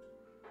here.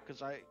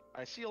 Because I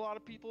see a lot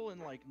of people in,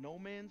 like, no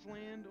man's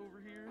land over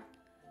here,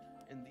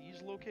 in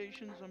these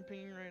locations I'm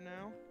pinging right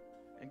now.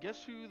 And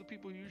guess who the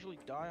people who usually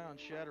die on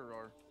Shatter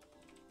are?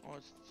 Oh,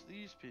 it's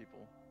these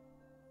people.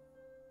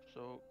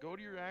 So go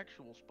to your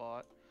actual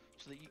spot,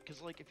 so that you, because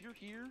like if you're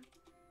here,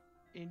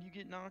 and you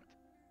get knocked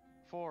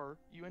far,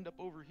 you end up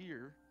over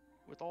here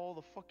with all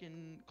the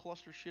fucking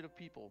cluster shit of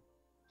people.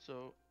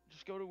 So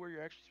just go to where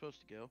you're actually supposed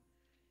to go.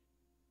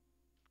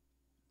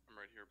 I'm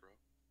right here, bro.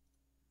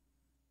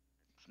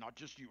 It's not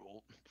just you,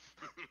 Ult.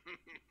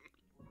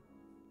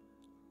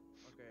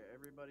 Okay,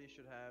 everybody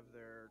should have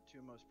their 2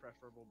 most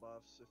preferable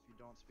buffs. If you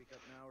don't speak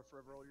up now or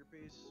forever hold your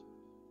peace.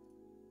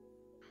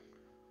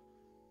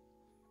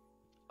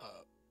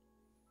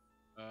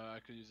 I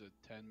could use a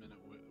 10-minute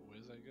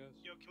whiz, I guess.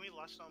 Yo, can we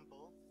lust on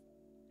bull?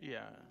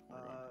 Yeah.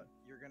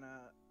 You're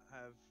gonna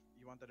have.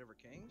 You want that over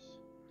kings?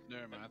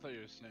 Never mind. I thought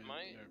you were saying. Am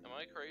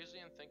I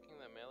crazy in thinking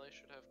that melee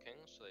should have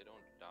kings so they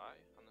don't die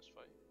on this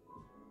fight?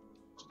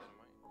 Instead of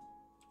might?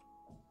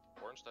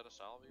 Or instead of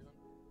salve, even?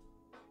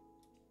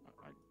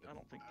 I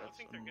don't think I don't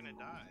think they're gonna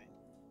die.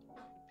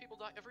 People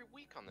die every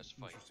week on this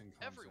fight.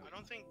 Every week. I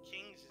don't think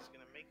kings is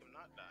gonna make them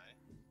not die.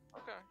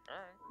 Okay,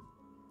 alright.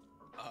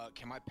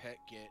 Can my pet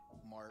get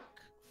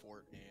Mark,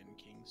 Fort, and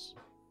Kings?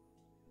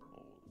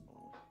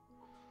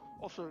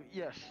 Also,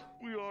 yes,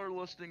 we are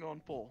lusting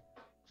on pull.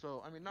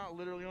 So, I mean, not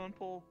literally on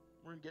pull.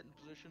 We're gonna get in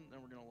position, then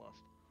we're gonna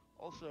lust.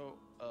 Also,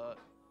 why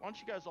don't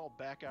you guys all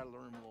back out of the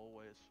room a little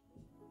ways?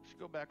 Just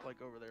go back,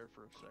 like, over there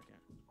for a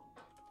second.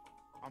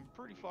 I'm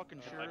pretty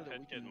fucking sure that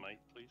we can... might,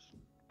 please.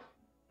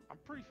 I'm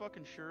pretty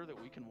fucking sure that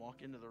we can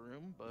walk into the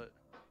room, but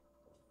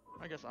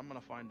I guess I'm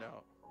gonna find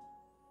out.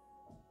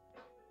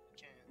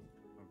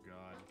 Oh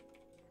god.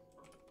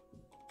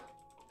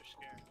 They're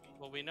scaring me.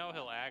 Well, we know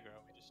he'll aggro,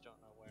 we just don't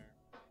know where.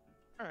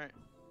 Alright.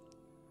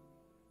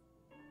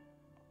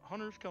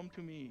 Hunters, come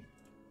to me.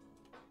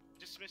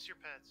 Dismiss your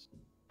pets.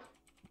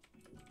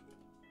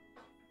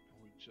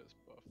 We just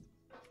buffed.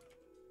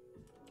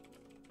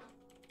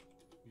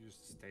 You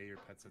just stay your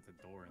pets at the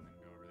door and then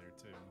go over there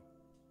too.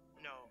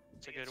 No.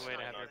 It's a good way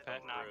to have your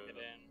pet knock it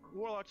in.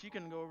 Warlocks, you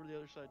can go over to the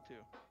other side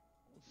too.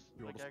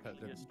 Your Like, oldest pet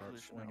actually didn't get start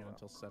positioning swinging it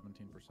until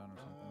 17% or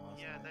something last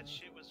Yeah, night. that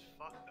shit was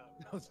fucked up.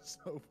 That was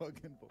so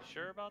fucking bull.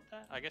 Sure about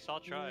that? I guess I'll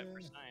try it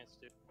for science,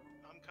 dude.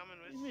 I'm coming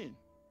What with. do you mean?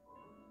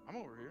 I'm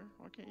over here.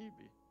 Why can't you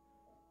be?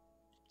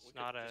 It's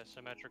not a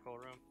symmetrical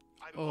room.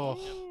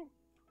 Oh.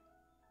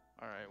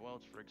 Alright, well,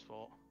 it's Frigg's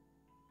fault.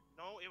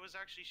 No, it was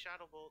actually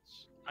shadow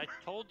bolts. I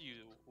told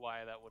you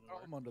why that wouldn't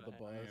work. I'm under the but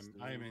bus.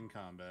 I am in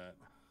combat.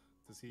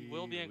 Does he He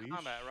will be in leash?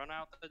 combat. Run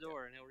out the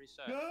door and he'll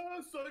reset.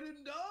 Yes, I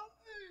didn't die.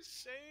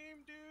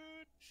 Same,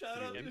 dude.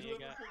 Shout out to Get me whoever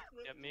again.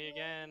 picked Get me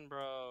again,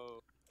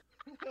 bro.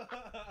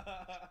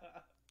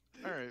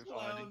 Alright,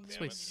 Clown This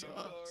me, place you sucks.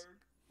 dog.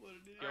 What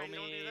an You owe idiot.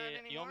 don't do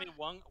that me, you owe me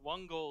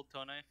one gold,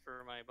 Tone,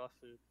 for my buff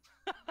food.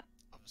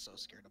 I'm so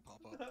scared to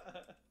pop up.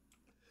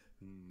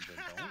 Then don't.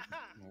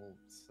 Well,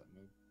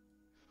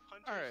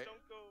 Hunters Alright.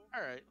 don't go.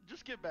 Alright,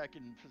 just get back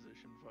in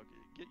position, fuck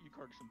it. Get you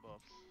Karg some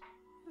buffs.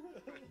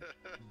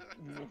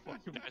 We'll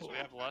fucking Guys, pull. we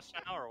have lust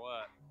now or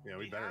what? Yeah,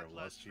 we We better had have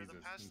lust lust, for the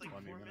Jesus. past, In like,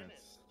 20 4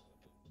 minutes.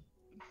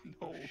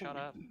 No, Shut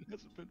up. It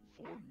hasn't been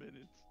 4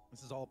 minutes.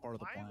 This is all part of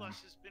the My plan.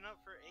 lust has been up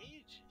for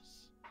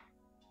ages.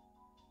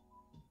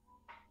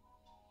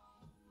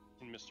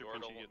 Can Mr.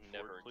 Gordo Pinchy will get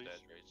never forward, please?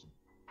 exaggerate.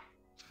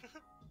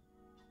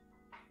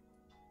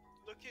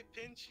 Look at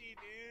Pinchy,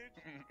 dude.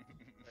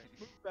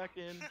 Move back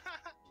in.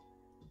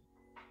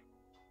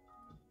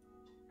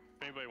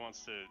 If anybody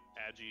wants to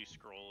agi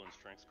scroll and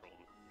strength scroll,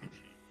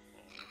 Pinchy.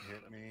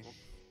 Hit me.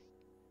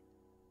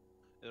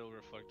 It'll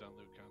reflect on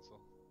loot council.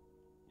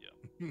 Yeah.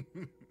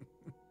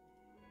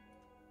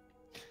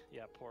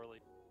 Yeah,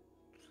 poorly.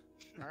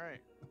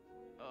 Alright.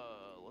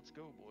 Let's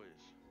go,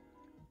 boys.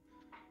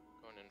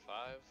 Going in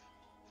 5,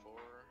 4,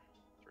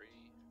 3,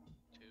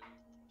 2,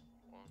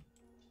 1.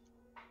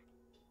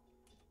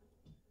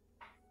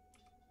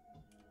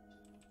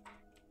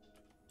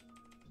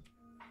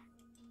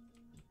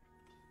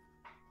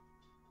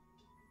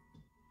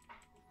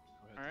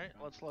 Alright,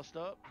 let's lust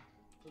up.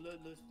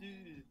 Let's do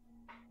it.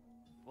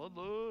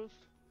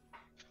 Bloodlust.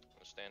 I'm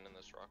gonna stand in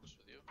this rocks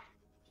with you.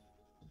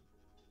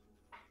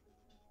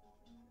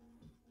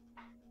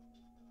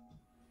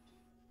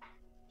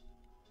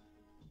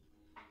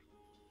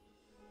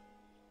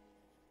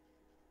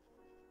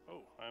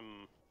 Oh,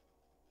 I'm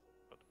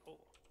about to pull.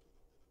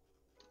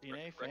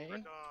 DNA, Fang.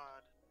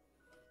 God.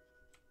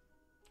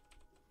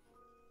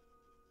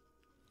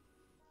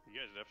 You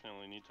guys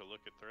definitely need to look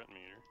at threat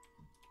meter.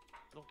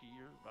 Loki,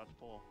 you're about to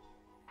pull.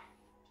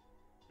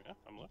 Yeah,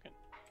 I'm looking.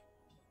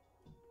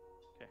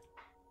 Okay.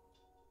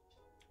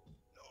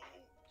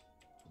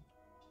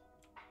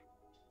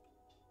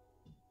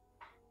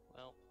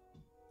 Well,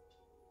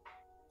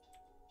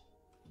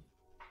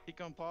 He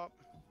come pop.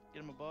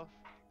 Get him a buff.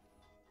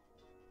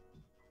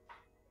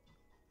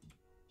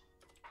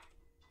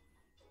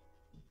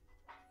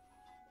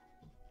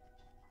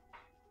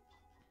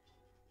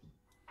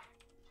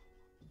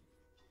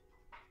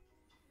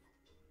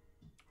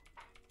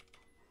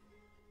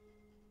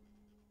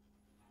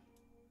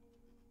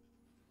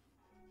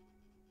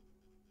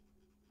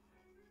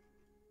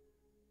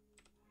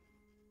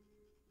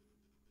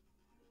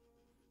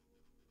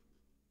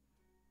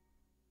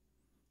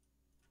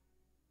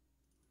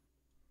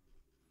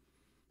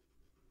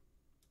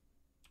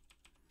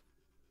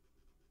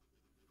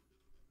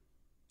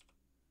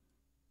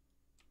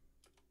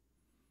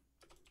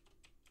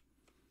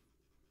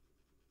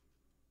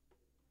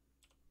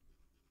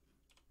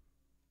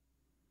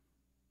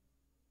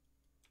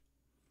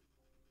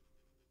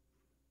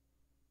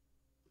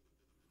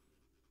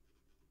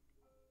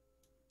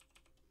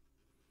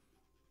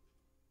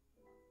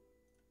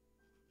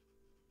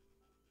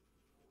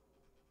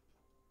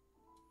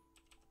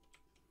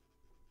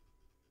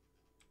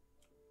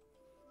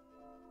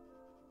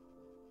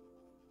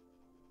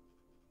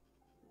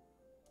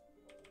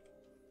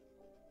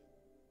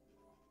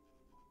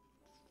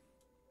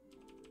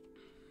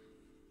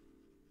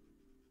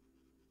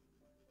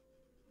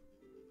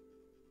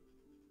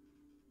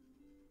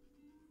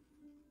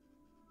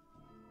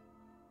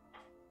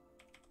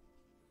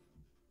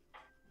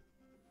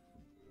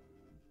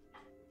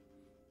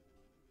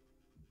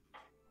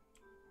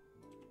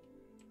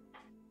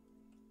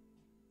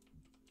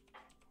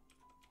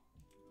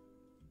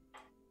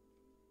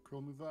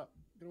 Gruul, move up.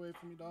 Get away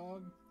from me,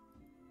 dog.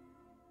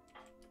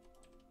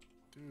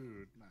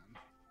 Dude, man.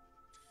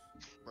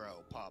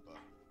 Bro, Papa,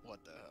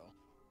 what the hell?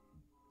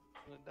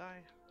 I'm gonna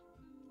die.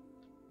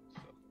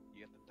 So,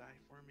 you have to die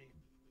for me.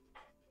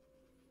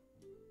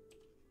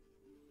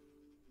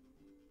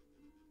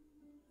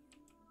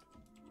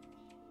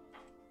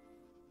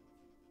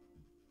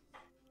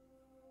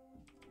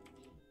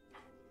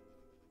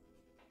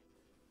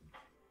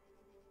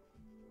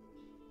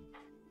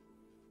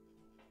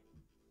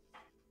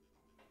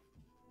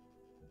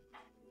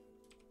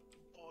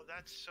 Oh,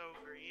 that's so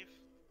grief.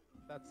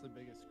 That's the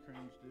biggest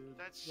cringe, dude.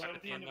 That's Right so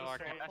at the end of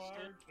fucking a cringe.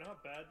 starfire. You know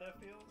how bad that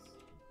feels?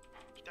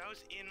 That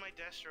was in my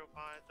destro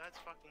pot. That's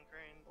fucking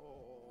cringe.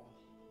 Oh.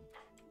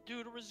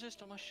 dude,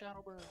 resist on my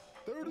shadow burn.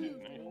 There it is.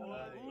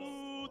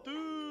 Ooh,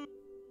 dude.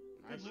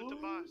 Good loot the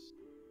boss.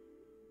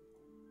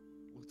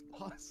 Loot the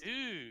boss.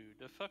 Dude,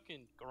 the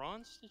fucking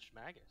Grand Stitch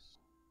Magus.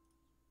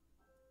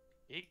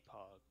 Big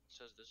Pog. It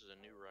says this is a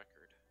new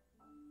record.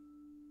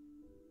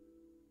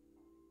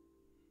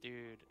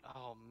 Dude,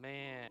 oh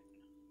man.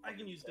 I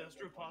can use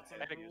Destro pots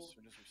on Had a Gruul. As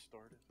soon as we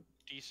started.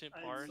 decent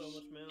I had parse, so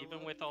much mana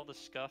even left. with all the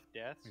scuffed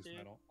deaths, Thanks, dude.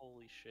 Metal.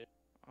 Holy shit.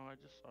 Oh, I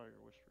just saw your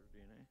Whisper of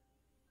DNA.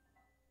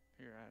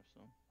 Here, I have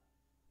some.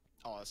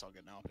 Oh, that's all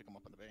good now. I'll pick them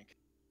up in the bank.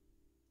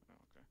 Oh,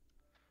 okay.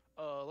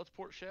 Let's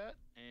port chat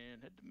and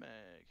head to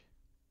Mag.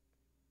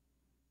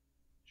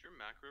 Does your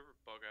macro ever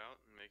bug out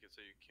and make it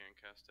so you can't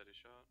cast steady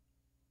shot?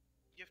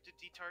 You have to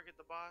detarget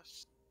the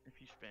boss.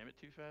 If you spam it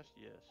too fast,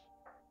 yes.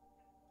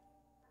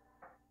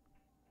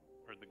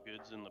 Are the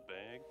goods in the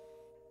bag?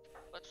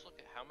 Let's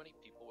look at how many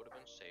people would have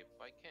been saved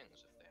by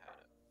kings if they had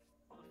it.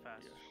 The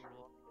fastest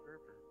rule on the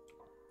river.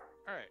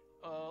 Alright,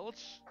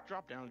 let's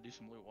drop down and do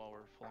some loot while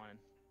we're flying.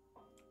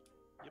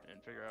 Yep.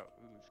 And figure out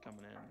who's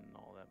coming in and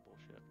all that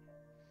bullshit.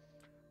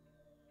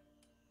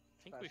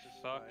 I think we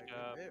Fastest by fucked a good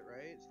up. bit,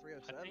 right? It's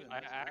 307. I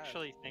that's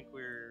actually think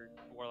we're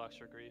Warlocks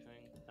are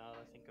griefing now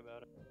that I think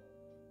about it.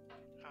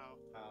 How?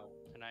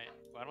 And I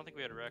don't think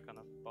we had a wreck on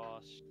the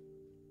boss.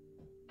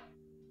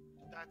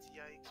 That's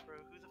yikes, bro.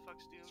 Who the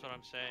fuck's doing? That's what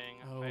I'm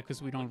saying. Oh,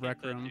 'cause we don't Look at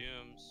wreck the room.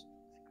 Dooms.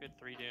 We had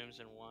 3 dooms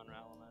and 1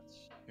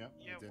 Ralaments. Yep.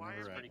 Yeah, we did why have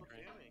a is wreck. people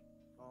Pretty doing?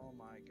 Oh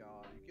my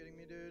god, are you kidding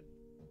me, dude?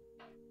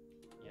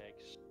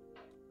 Yikes.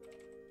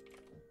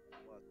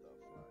 What the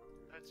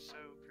fuck? That's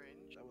so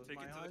cringe. That was Take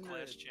my it to the 100.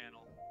 class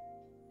channel.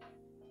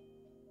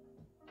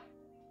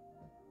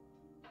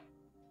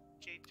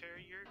 Okay, Okay,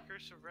 Terry, you're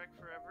Curse of Wreck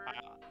forever. I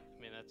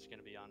mean, that's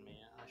gonna be on me.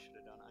 I should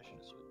have done it. I should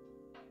have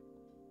switched.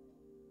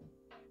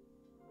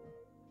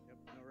 Yep,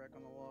 no wreck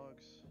on the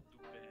logs.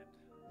 Stupid.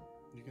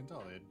 You can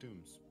tell they had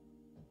dooms.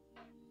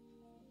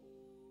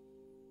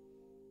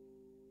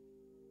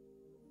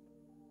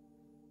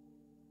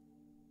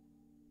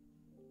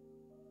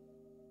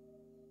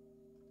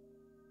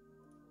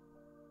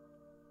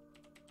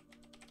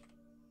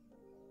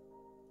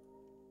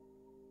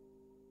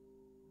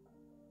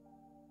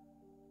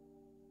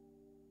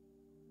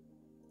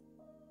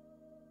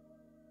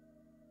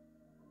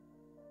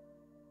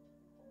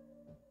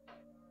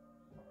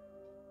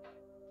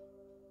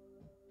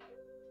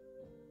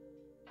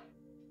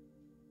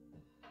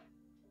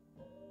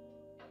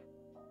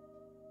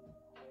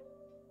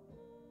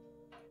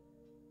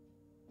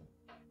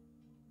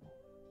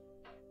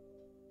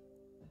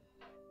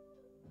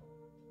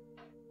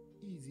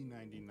 Easy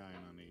 99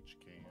 on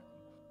HKM.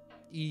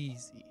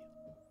 Easy.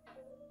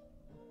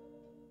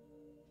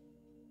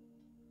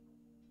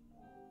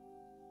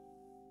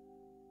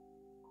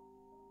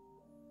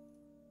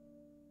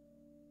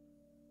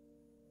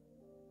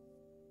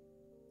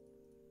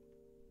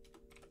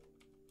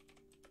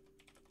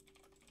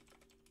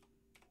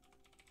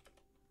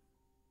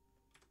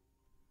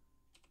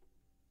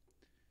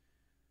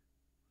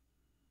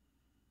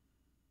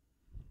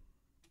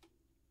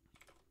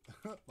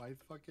 My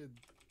fucking...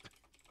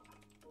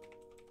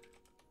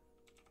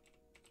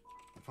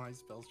 My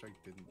spell strike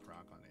didn't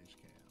proc on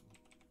HKM.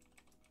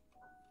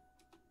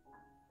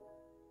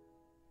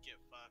 Get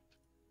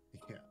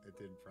fucked. Yeah, it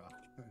did proc.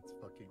 That's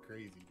fucking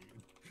crazy,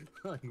 dude.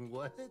 Like,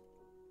 what?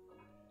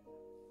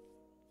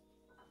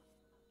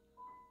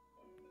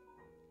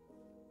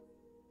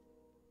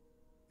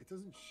 It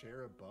doesn't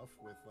share a buff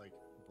with, like,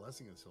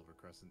 Blessing of Silver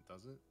Crescent,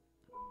 does it?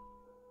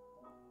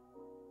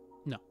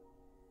 No.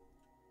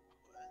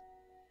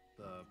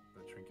 The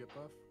trinket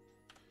buff?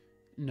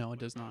 No, it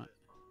does not.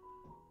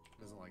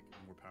 Doesn't, like,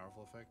 more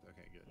powerful effect?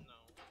 Okay, good. No.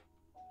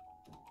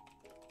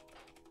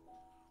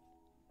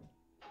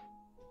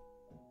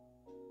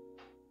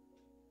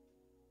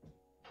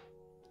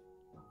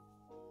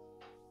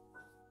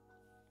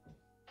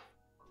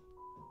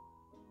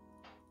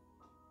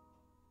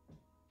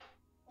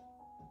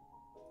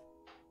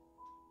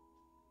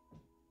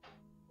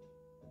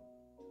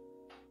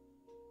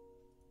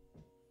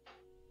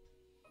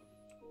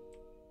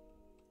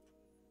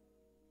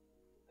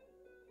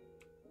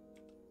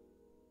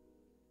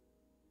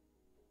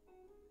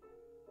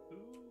 Who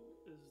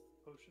is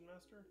Potion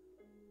Master?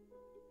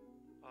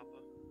 Papa.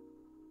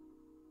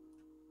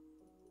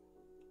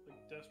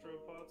 Like Destro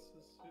pots,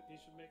 he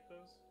should make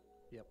those?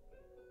 Yep.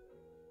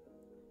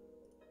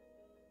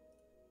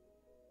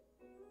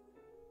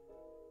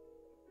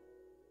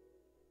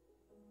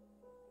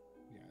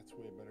 Yeah, it's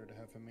way better to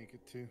have him make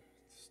it too.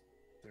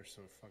 They're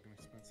so fucking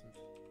expensive.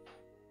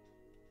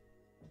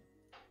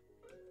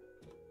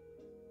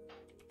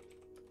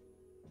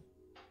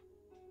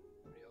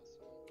 Anybody else?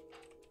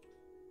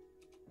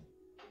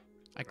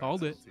 I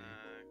called it. Snack.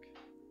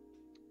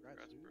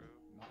 Congrats, bro.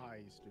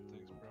 Nice, dude.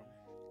 Thanks, bro.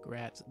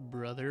 Grats,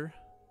 brother.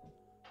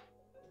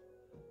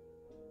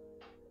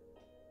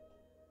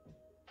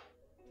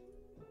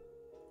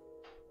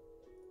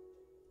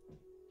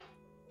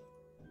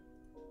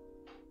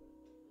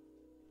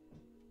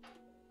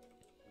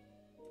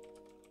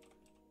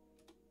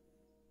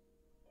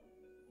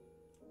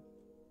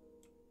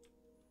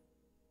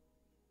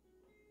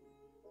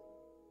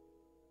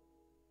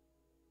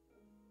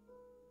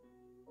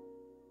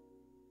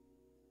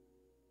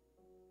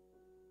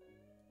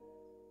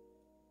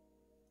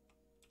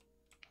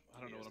 I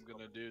don't know what I'm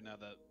gonna do now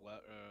that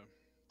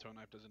Toe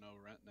Knife doesn't owe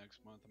rent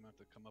next month. I'm gonna have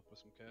to come up with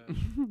some cash.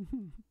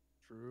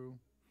 True.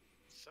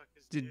 Suck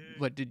his Did dick.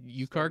 what? Did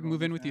Start Ucarg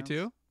move in with you OnlyFans?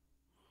 too?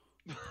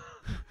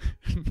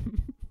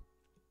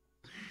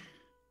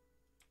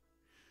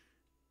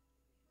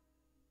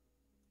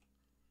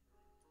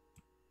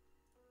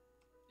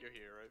 You're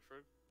here, right,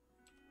 Ferg?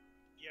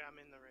 Yeah, I'm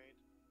in the raid.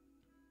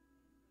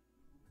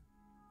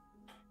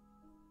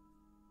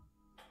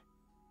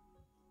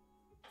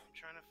 I'm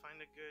trying to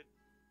find a good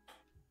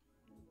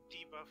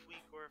debuff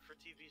week or for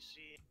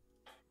TBC.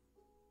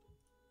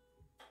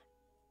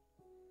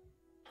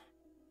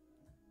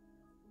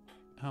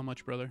 How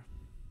much, brother?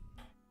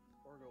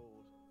 4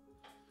 gold.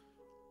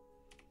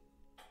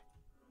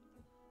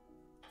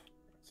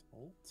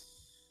 Results.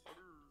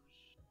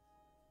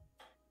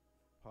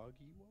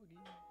 Poggy Woggy.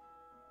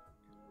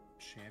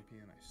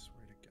 Champion, I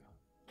swear to God.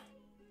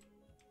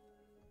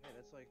 Hey,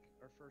 that's like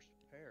our first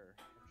pair of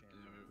Yeah,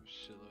 champions. we have a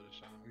shitload of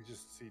shamans. We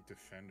just see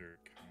Defender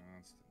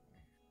constantly.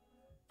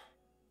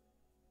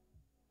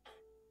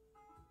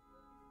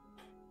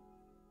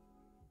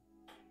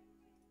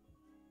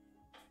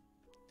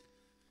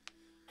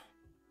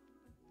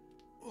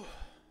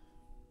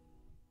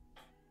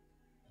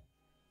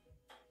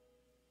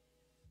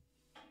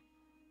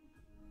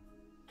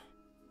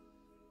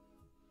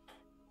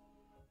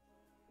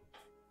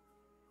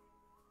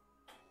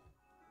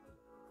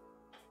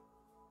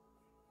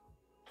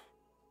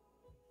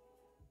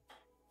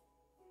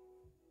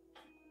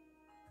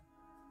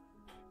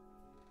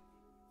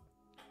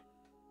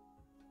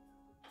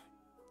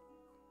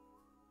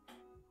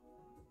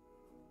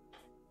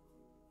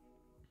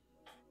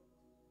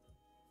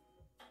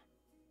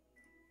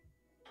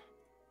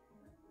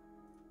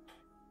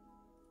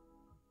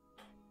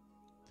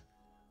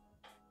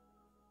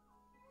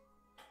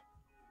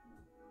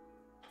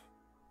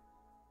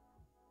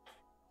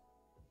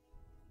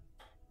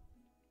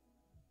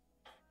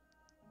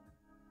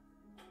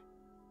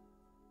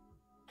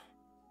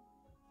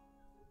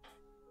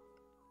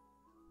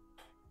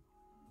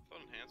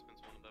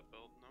 that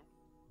build, no?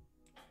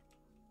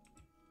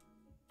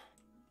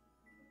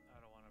 I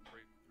don't want to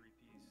break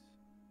 3-piece.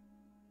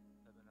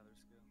 Have another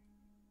skill.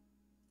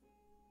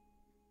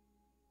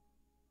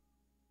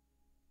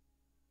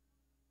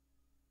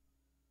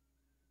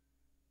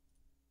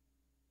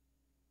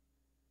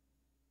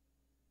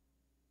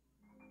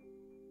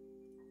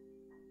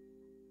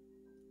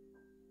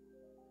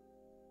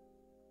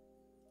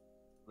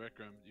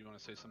 Vikram, do you want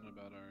to say something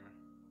about our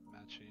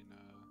matching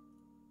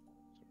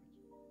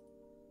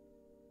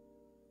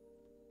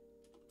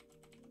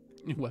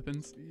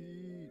Weapons.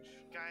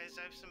 Guys,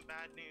 I have some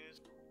bad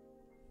news.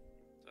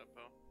 What's up,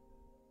 pal?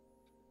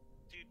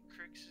 Dude,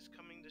 Crix is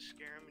coming to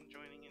scare him and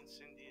joining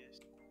Incendious.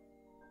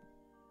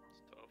 It's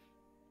tough.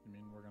 You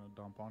mean we're gonna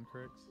dump on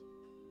Crix?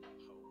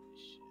 Holy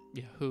shit.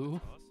 Yeah, who?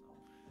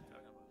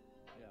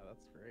 Yeah,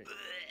 that's great.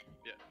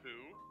 Yeah,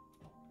 who?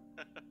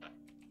 Can't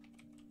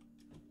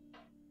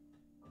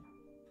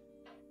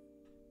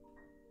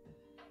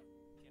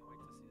wait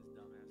to see his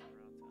dumbass around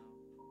town.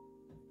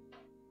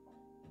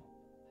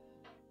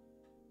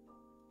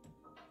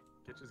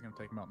 Kitch is gonna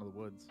take him out into the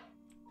woods.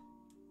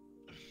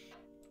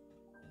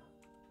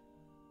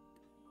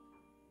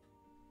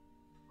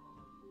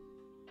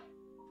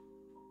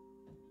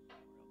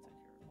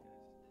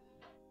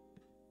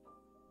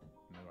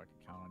 Knew I could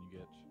count on you,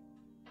 Gitch.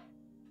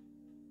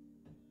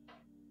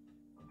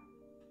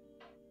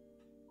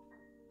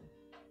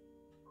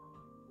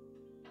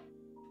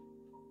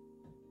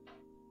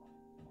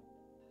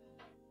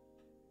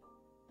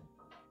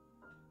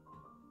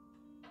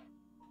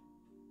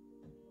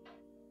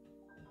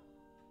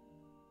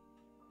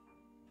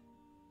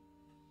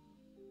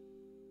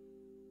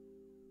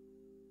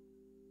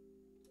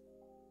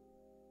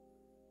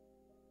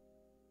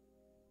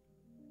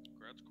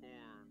 Congrats,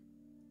 corn.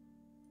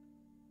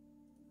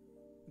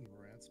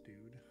 Rats,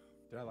 dude.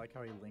 Dude, I like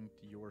how he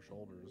linked your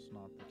shoulders,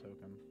 not the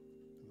token.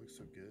 It looks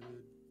so good.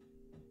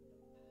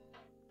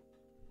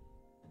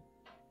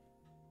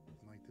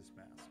 Like this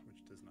mask,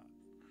 which does not.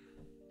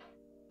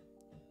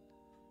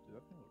 Dude,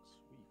 that thing looks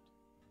sweet.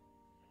 Oh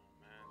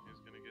man,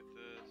 who's gonna get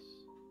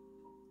this?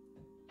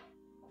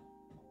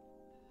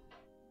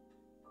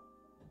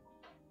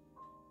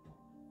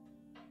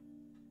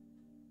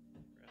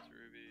 Congrats,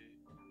 Ruby.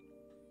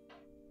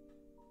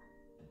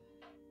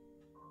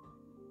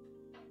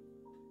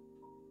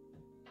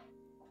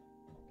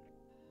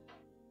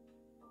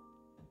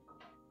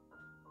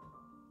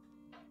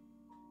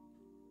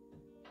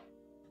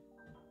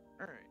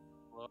 All right.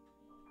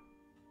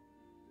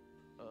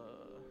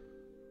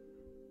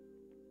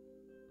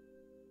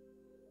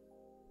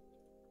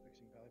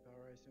 Fixing Valley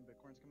Power, I assume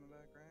Bitcoin's coming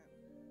back, right?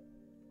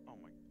 Oh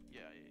my.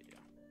 Yeah.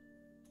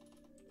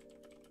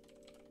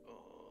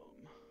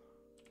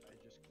 I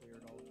just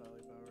cleared all of Valley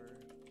Power.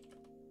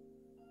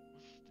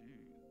 Let's do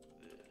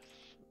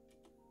this.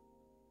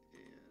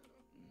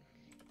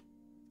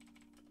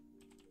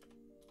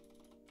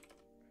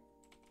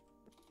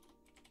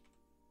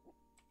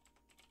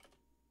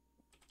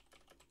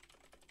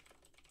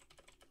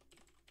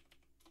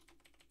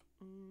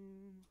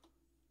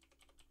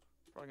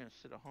 Probably gonna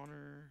sit a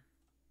hunter.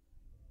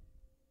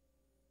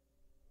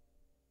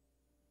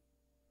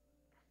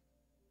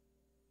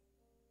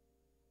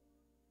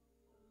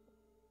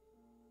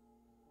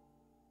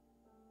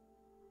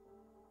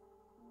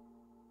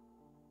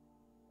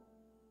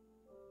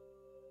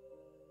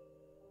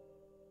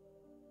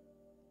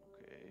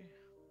 Okay.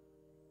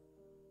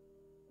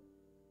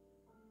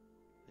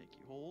 Thank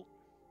you, Holt.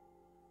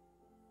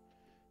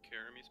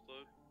 Karam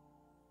explode.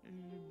 And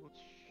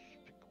let's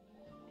pick.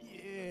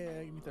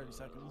 Yeah, give me 30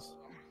 seconds.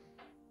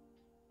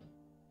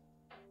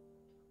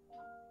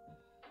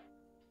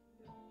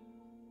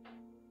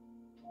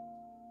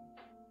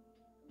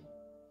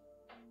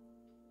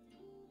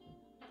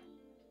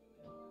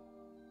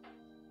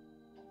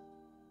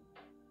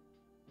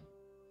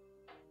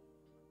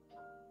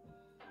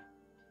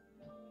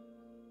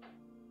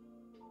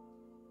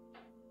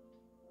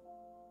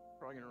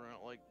 Probably gonna run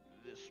it like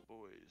this,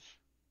 boys.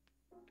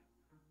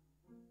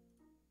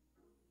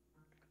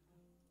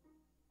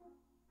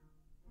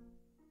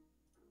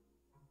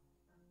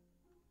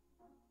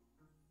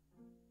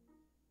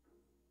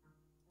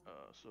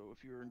 So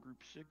if you're in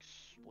group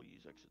 6,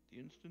 please exit the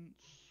instance.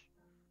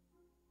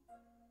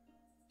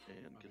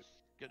 And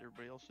get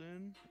everybody else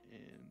in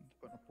and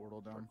putting a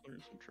portal down. Start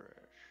clearing some trash.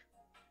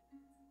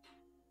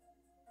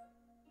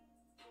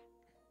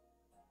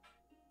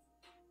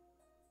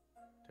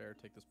 Tara,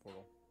 take this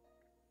portal.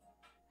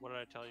 What did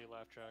I tell you,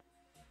 Laugh Track?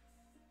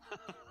 Right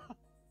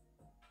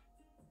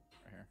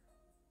here.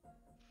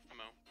 I'm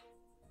out.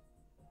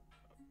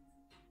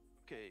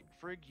 Okay,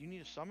 Frigg, you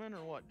need a summon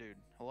or what, dude?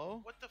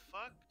 Hello? What the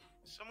fuck?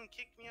 Someone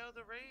kicked me out of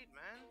the raid,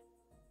 man.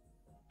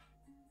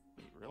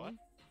 Wait, really?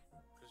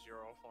 Because you're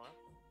offline?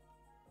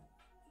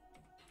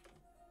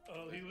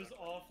 Oh, he was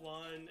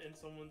offline and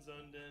someone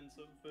zoned in,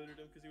 so it booted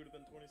him because he would have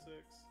been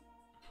 26.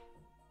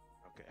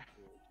 Okay.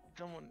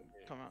 Someone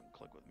come out and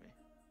click with me.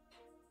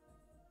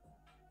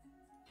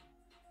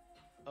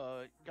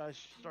 Guys,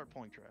 start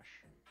pulling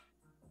trash.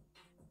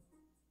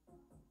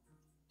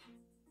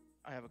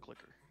 I have a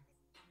clicker.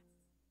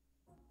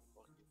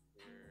 Lucky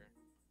here.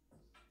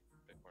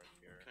 Bighorn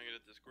here. Can I get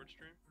a Discord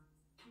stream?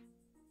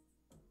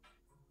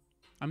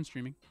 I'm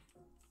streaming.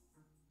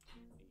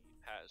 The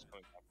Pat is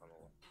coming back on the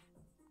left.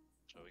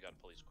 So we gotta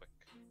police quick.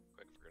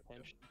 Quick for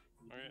good.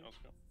 Alright, let's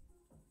go.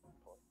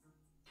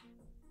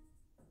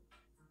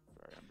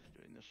 Sorry, I'm just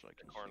doing this so I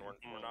can. Corn, see.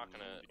 we're not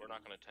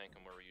gonna tank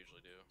him where we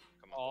usually do.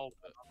 Come on. All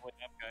way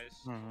up, guys.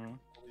 Mhm.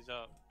 He's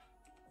up.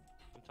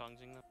 I'm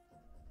tonguesing them.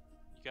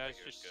 You guys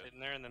Figure's just good. sitting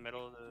there in the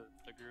middle of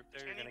the group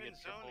there. You're Can't gonna even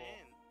get zone triple.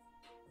 in.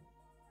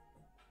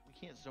 You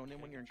can't zone in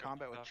when you're in Triple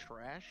combat with stuff.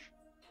 trash.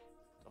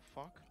 The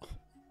fuck?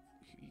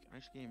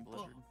 Nice game,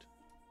 Blizzard.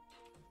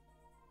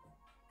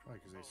 Probably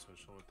because they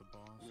social with the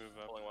boss. Move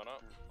up. Pulling one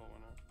up. Pull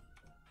one up.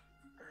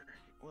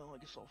 Well, I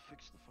guess I'll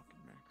fix the fucking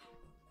macro.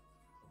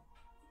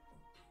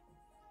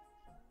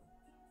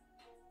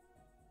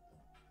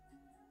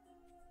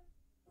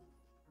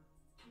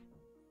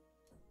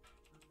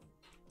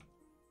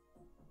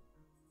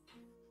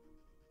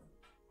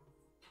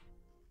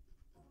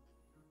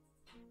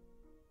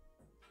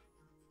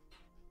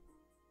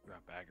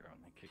 Got bagger on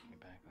me, kick me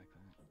back like that.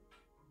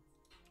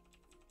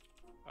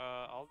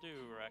 I'll do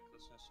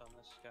recklessness on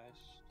this, guys.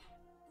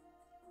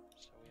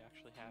 So we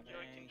actually have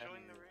Joey it. can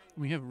join the raid.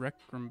 We have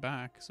Requiem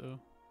back, so.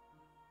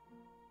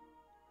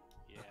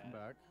 Yeah. I'm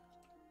back.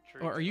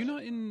 True. Oh, are you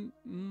not in?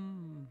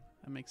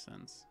 That makes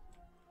sense.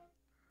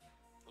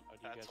 Oh,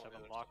 do you guys have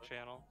a lock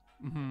channel?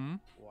 Mm-hmm.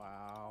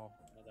 Wow.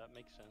 No, that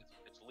makes sense.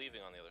 It's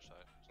leaving on the other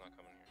side. It's not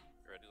coming here.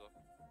 You ready, Lo?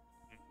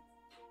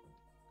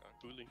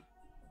 Bully.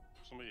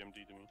 Somebody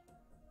MD to me.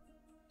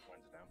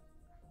 Mine's down.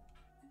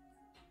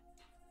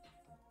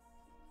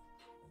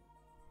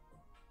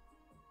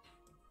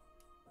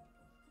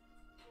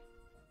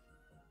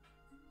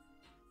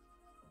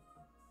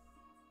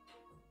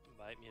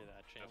 Invite me to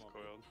that channel. Death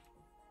coiled.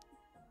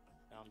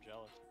 Now I'm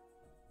jealous.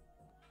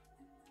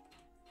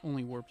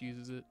 Only Warped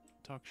uses it.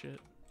 Talk shit.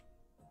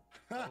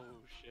 Oh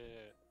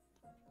shit.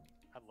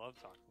 I love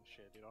talking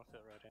shit, dude. I'll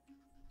fit right in.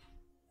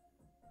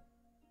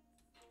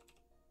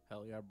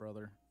 Hell yeah,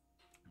 brother.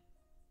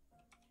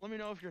 Let me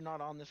know if you're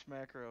not on this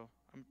macro.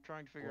 I'm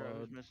trying to figure out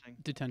who's missing.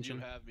 Detention.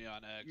 You have me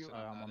on X. You- and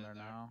I'm not on in there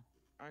now.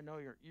 I know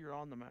you're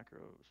on the macro.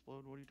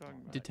 Explode. What are you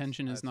talking about?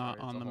 Detention is That's not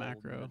right, on it's the a whole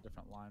macro.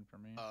 different line for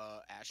me.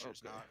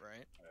 Asher's Okay. not,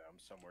 right? Yeah, I'm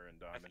somewhere in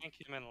I Diamond. think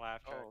him and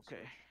Laugh Track. Oh,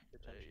 okay.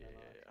 Detention and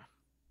all. Yeah.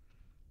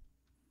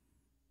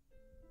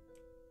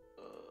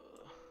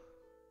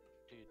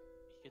 Dude,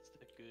 he gets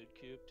the good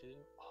cube too.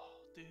 Oh,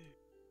 dude.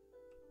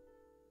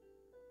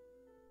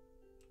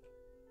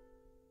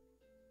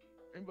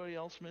 Anybody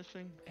else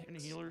missing? Any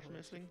X. healers Oh,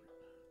 it's missing?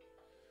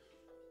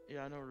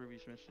 Yeah, I know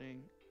Ruby's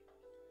missing.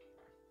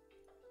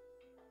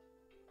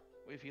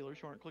 We have healers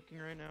who aren't clicking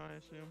right now, I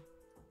assume.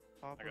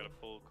 I gotta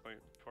pull quite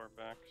far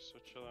back, so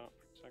chill out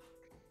for a sec.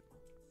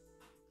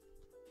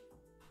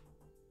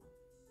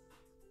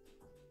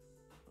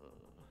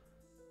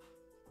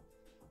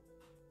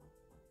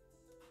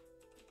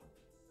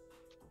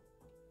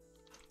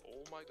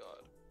 Oh my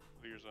god.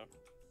 Clears up.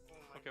 Oh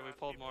my Okay, God, we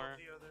pulled we more.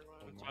 the other one.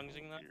 I'm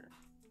tonguesing them. Here.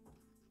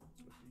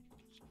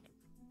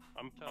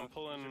 I'm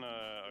pulling.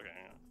 Okay,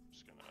 hang on.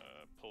 Just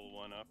gonna pull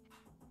one up.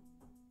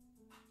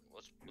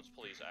 Let's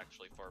police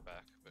actually far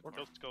back.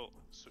 Kill skull.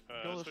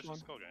 Kill this Switch one.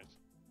 to skull, guys.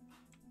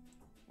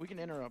 We can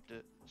interrupt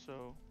it,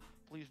 so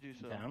please do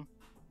so. Down.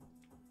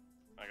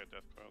 I got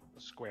death coiled.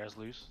 The square's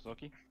loose,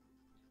 Zoki.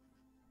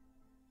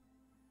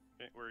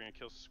 Okay, we're gonna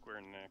kill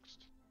square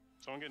next.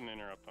 Someone get an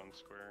interrupt on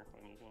square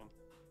when you can.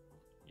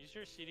 Use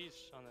your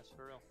CDs on this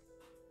for real.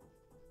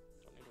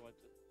 Don't need to wipe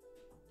it.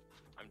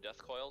 I'm death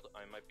coiled.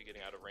 I might be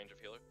getting out of range of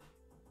healer.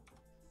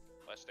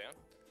 Last stand.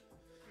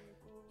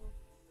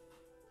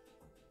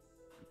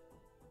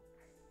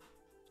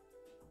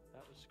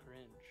 That was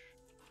cringe.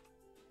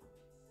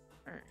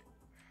 Alright.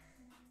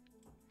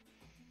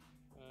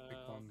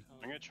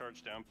 I'm gonna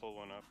charge down, pull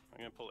one up. I'm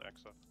gonna pull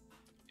X up.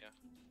 Yeah.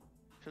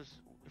 Because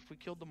if we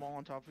killed them all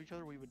on top of each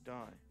other, we would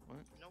die. What?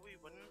 No, we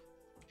wouldn't.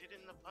 We did it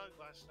in the pug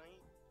last night.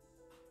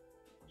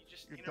 You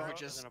just You're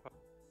interrupted.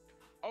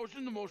 I was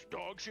in the most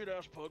dog shit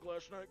ass pug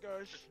last night,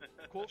 guys.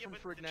 Quote Yeah, from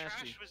but Frig the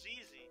Nasty. trash was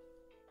easy.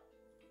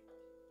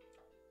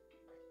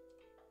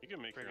 You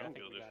can make Frig, your I own think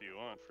guild we if got you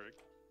want, Frig.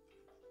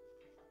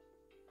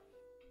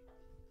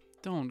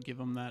 Don't give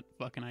him that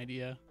fucking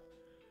idea.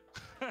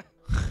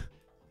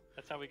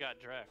 That's how we got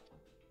Drek.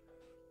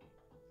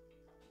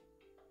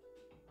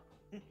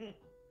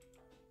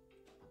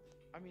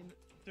 I mean,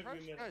 Took me a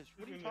Christ, minute. guys,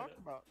 what Took are you me a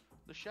talking about?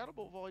 The Shadow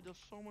Bolt volley does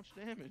so much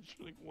damage.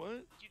 Like,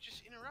 what? You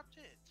just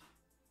interrupted.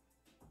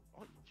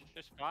 Oh, you just...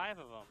 There's 5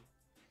 of them.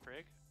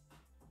 Frig.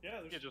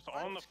 Yeah, there's Yeah, just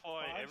on the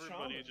fly, 5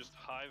 everybody shamans. just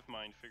hive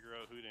mind, figure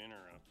out who to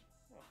interrupt.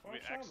 Oh, We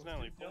 5 shamans,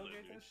 accidentally dude. pulled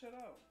it, Delegate dude. that shit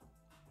out.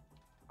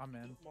 I'm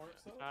in.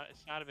 Marks up.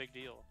 It's not a big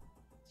deal.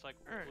 It's like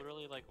Alright.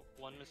 literally like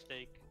one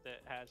mistake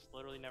that has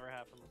literally never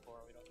happened before.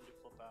 We don't need to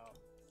flip out.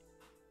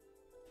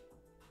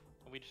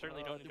 And we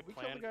certainly don't need Did to we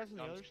kill plan the guys for on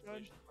the dumb other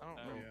side? situations I don't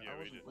like know. that. Yeah, I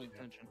we wasn't did. paying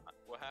attention.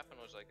 What happened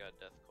was I got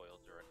death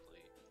coiled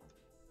directly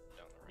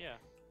down the range.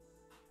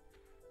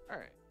 Yeah.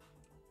 Alright.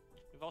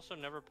 We've We've also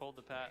never pulled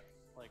the pat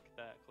like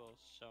that close,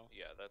 so.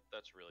 Yeah,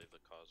 that's really the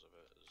cause of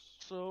it. Is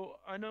So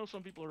I know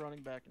some people are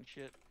running back and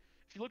shit.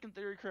 If you look in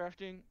theory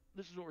crafting,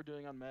 this is what we're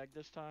doing on Mag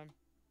this time.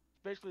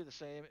 It's basically the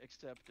same,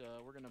 except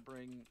we're gonna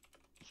bring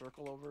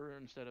circle over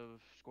instead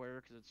of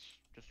square because it's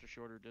just a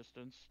shorter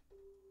distance.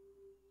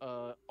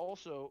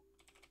 Also,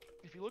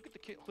 if you look at the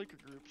clicker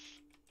groups,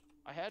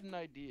 I had an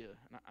idea,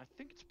 and I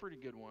think it's a pretty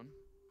good one.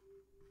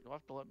 You'll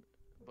have to let me,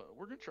 but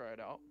we're gonna try it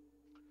out.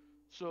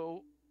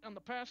 So on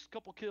the past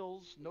couple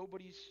kills,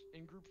 nobody's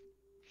in group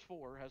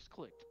 4 has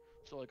clicked.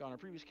 So like on our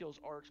previous kills,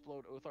 R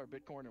Explode, Othar,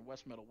 Bitcoin, and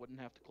West Metal wouldn't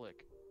have to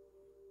click.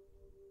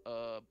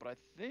 But I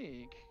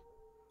think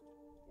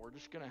we're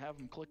just gonna have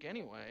him click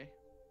anyway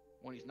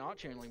when he's not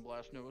channeling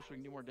Blast Nova, so we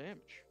can do more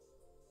damage.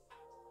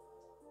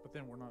 But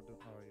then we're not doing.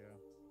 Oh yeah.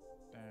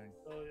 Dang.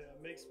 Oh yeah,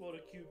 make explode a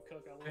cube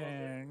cuck. I love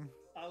Dang. it.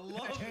 I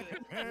love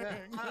it.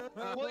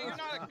 Well, you're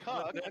not a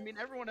cuck. I mean,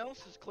 everyone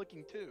else is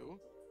clicking too.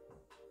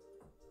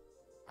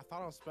 I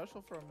thought I was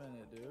special for a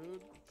minute,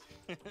 dude.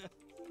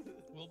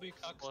 We'll be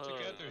cucks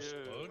together,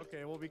 Spode.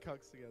 Okay, we'll be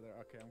cucks together.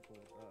 Okay, I'm cool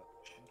with that.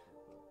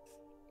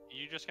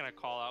 You just gonna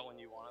call out when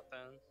you want it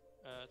then,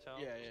 Tal?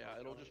 Yeah.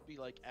 It'll just be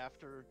like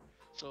after.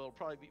 So it'll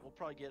probably be. We'll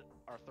probably get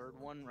our third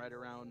one right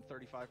around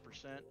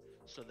 35%.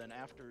 So then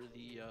after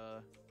the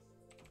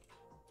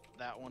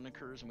that one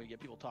occurs and we get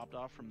people topped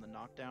off from the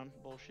knockdown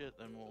bullshit,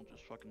 then we'll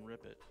just fucking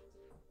rip it.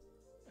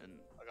 And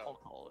I'll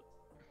call it.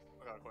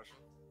 I got a question.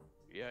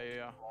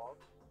 Yeah.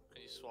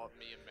 Can you swap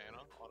me and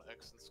mana on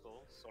X and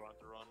Skull so I don't have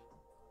to run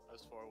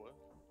as far away?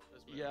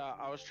 As mana? Yeah,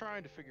 I was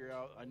trying to figure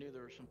out. I knew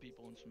there were some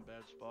people in some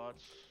bad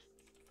spots.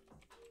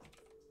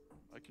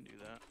 I can do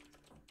that.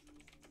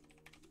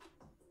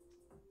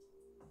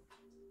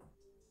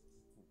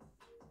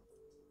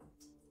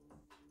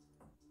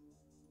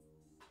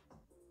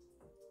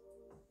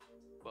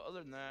 But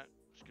other than that,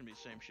 it's gonna be the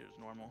same shit as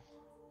normal.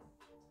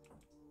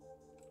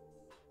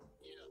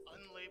 Yeah,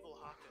 unlabel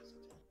Haka's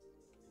attack.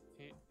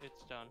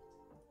 It's done.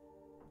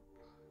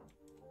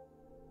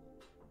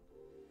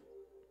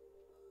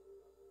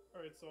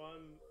 Alright, so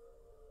I'm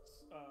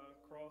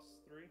cross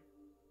 3.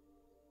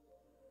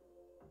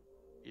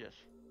 Yes.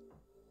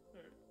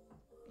 Alright.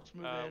 Let's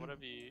move in.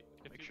 Whatever you,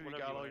 Make sure you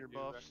got all your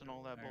buffs and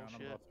all that Hang on,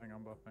 bullshit.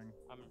 I'm buffing.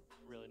 I'm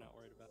really not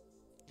worried about it.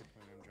 You're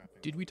planning on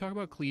dropping. Did we talk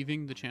about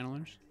cleaving the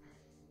channelers?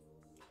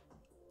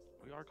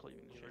 We are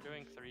cleaving the We're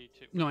doing 3,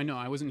 2. No, I know.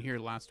 I wasn't here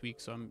last week,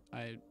 so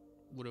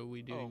what are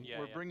we doing?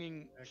 We're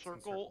bringing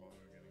circle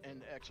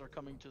and X are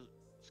coming to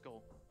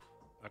skull.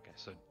 Okay,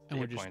 so And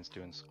we're hit just points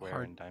doing square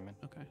hard- and diamond.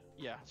 Okay.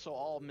 Yeah, so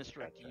I'll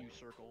misdirect you,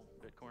 circle,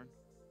 Bitcoin.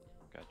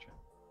 Gotcha.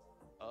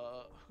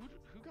 Who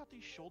got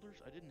these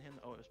shoulders? I didn't hand.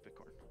 Oh, it was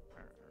Bitcoin.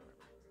 I remember.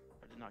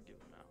 I did not give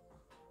them out.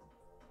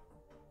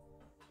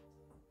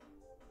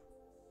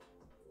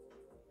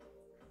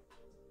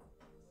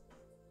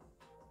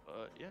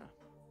 Yeah,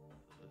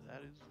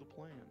 that is the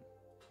plan.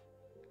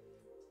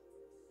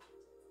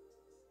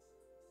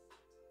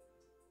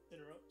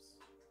 Interrupts.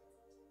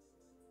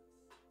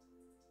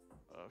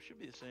 Should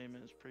be the same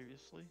as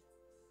previously.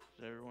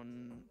 Does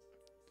everyone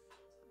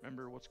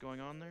remember what's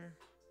going on there?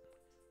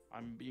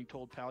 I'm being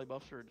told pally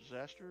buffs are a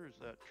disaster. Is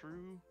that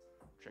true?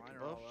 Check Mine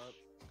your are buffs.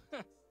 all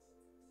up.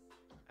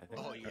 I think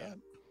oh yeah,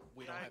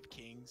 we don't have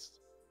kings.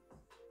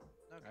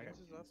 No, Kings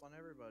is up on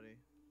everybody.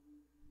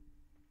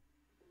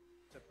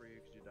 Except for you,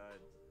 because you died.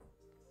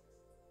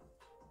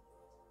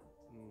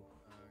 Ooh,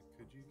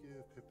 could you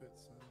give Pippet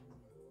some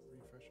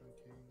refresh on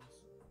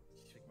kings?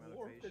 Take him out of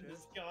Warp phase in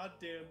this shift.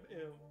 goddamn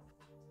imp.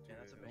 Yeah,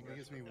 that's a It big only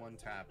gives me one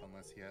tap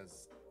unless he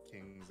has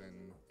kings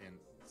and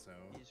so.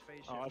 He's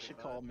phase Oh, I shifted, should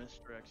bud. call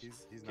Mr. X.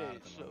 He's Okay, not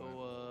at the so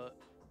moment.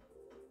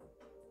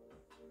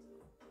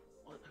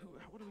 what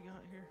do we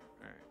got here?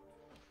 All right.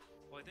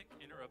 Well, I think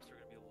interrupts are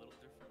going to be a little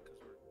different because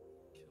we're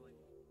killing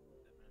them in a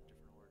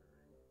different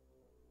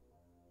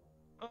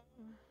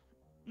order.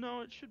 No,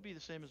 it should be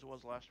the same as it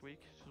was last week.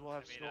 So we'll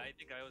have I mean, I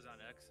think I was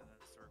on X and then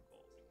Circle.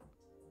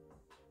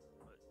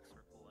 But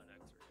Circle and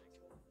X are going to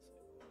kill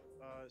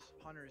the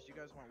same. Hunters, you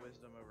guys want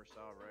wisdom over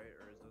Sal, right?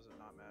 Or does it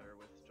not matter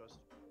with just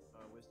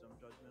wisdom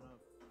judgment up?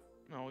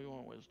 No, we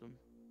want wisdom.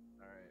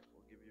 Alright,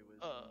 we'll give you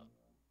wisdom.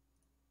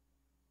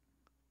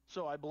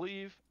 So I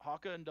believe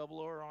Haka and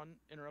Double O are on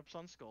interrupts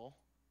on Skull,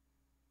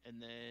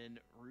 and then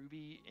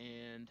Ruby's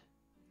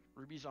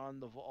on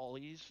the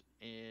volleys,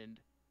 and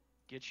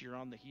Gitch, you're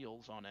on the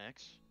heals on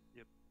X.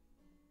 Yep.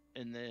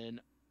 And then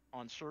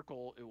on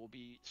Circle it will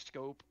be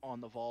Scope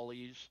on the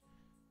volleys,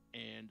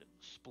 and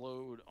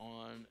Splode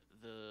on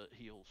the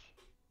heals.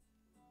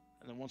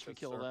 And then once we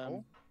kill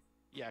them,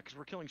 yeah, because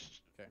we're killing.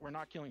 We're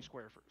not killing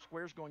Square.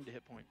 Square's going to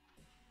hit point.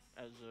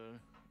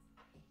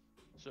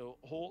 So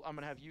I'm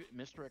gonna have you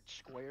misdirect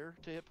Square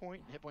to hit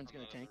point. Hit point's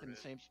gonna tank in the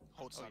same.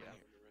 Hold Oh something yeah.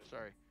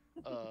 Sorry.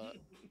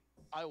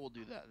 I will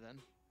do that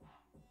then.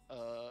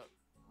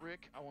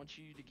 Rick, I want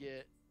you to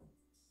get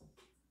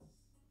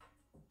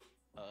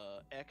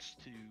X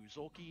to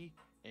Zulki,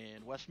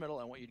 and West Metal,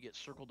 I want you to get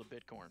Circle to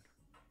Bitcorn.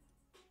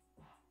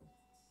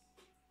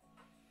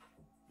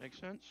 Make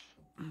sense?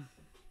 Yep.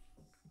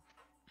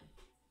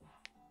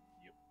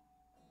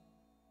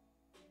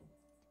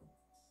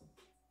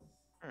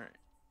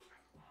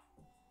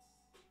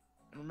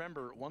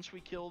 remember, once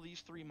we kill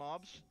these 3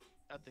 mobs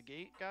at the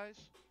gate,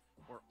 guys,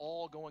 we're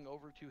all going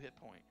over to hit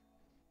point.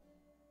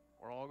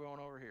 We're all going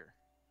over here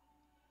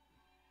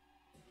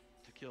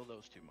to kill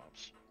those 2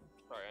 mobs.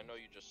 Sorry, I know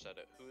you just said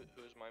it.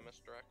 Who is my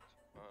misdirect?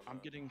 I'm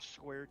getting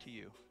square to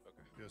you.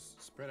 Okay. Just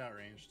spread out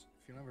ranged.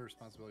 If you don't have a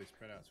responsibility,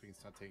 spread out so we can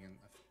stop taking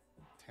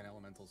 10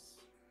 elementals.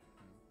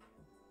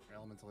 Or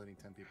elemental hitting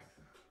 10 people.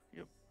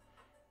 Yep.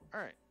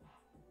 Alright.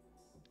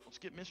 Let's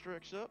get Mr.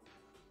 X up.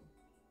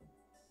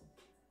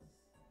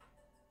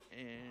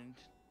 And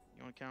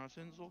you want to count us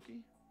in,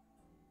 Zulki?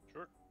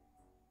 Sure.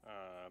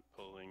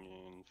 Pulling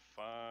in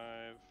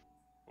 5,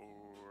 4,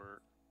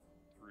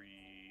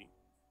 3,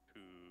 2,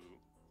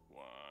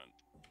 1.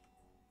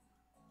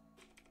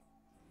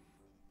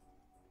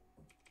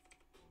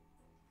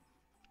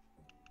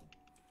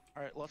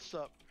 Alright, let's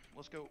up.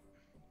 Let's go.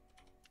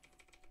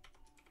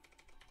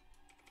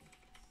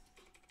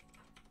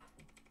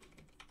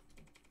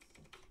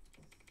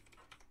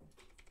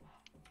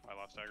 I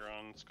lost aggro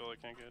on Skull, I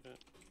can't get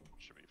it.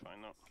 Should be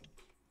fine though.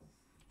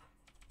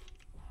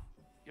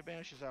 Get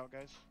banishes out,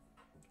 guys.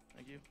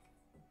 Thank you.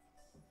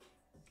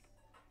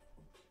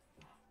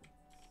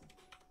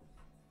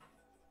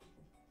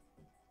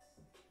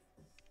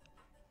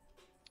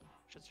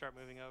 Should start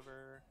moving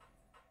over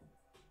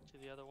to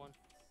the other one.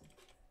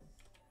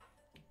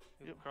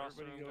 Move Yep, across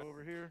the everybody room, go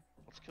over here.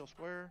 Let's kill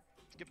square.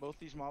 Let's get both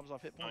these mobs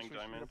off hit points. Dying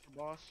diamond. Up for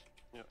boss.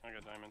 Yep, I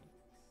got diamond.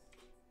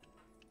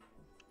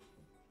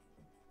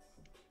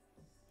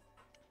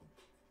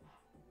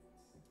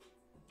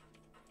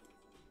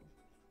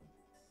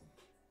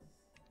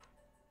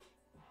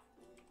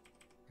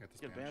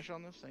 Get banish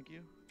on this, thank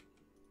you.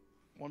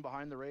 One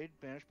behind the raid,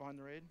 banish behind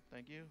the raid,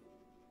 thank you.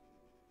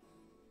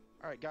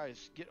 Alright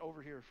guys, get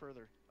over here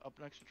further. Up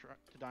next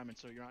to diamond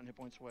so you're not in hit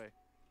points away.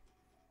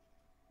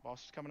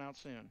 Boss is coming out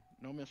soon.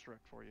 No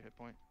misdirect for you, hit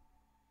point.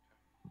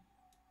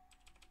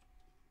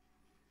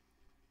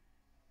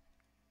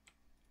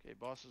 Okay,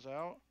 boss is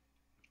out.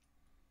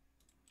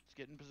 Let's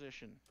get in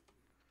position.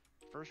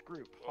 First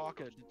group,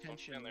 Haka,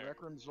 Detention, stand there.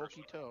 Rec Room,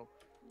 Zulki, Toe.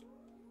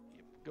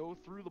 Go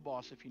through the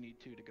boss if you need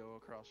to go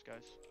across,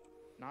 guys.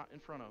 Not in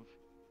front of.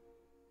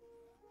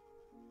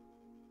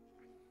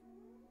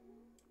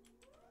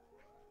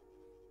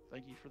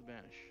 Thank you for the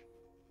banish.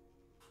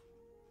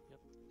 Yep.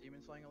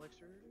 Demon Slaying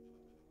Elixir.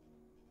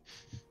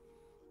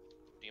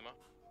 Dima.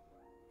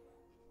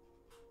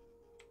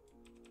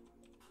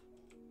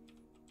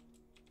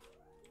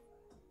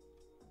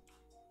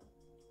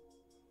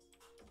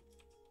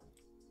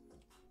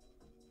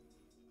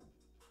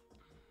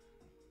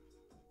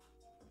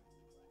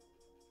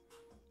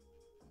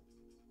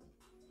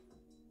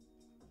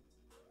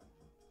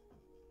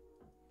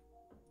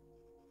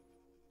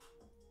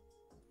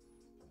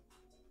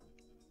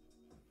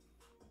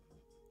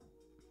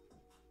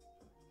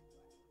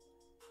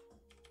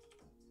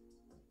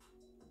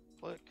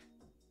 Click.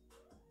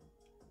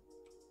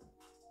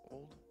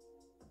 Hold.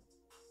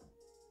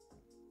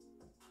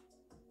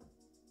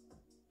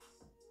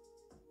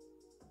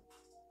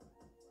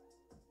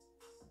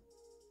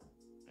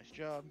 Nice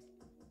job.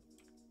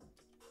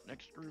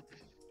 Next group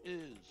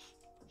is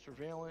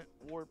Surveillant,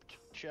 Warped,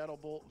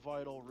 Shadowbolt,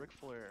 Vital, Ric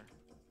Flair.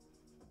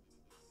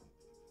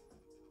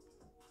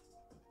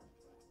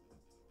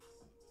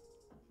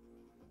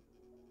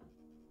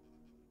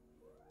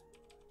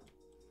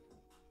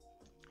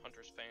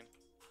 Hunter's Pain.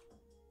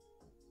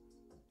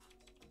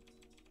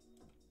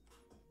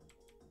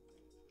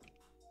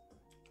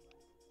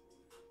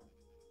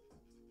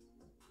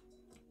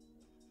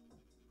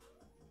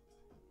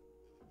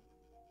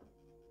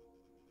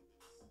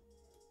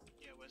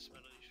 Yeah, West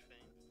Meadows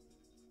Fame.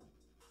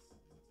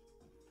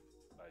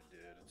 I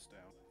did, it's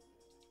down.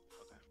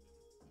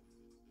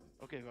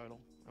 Okay, Vital,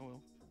 I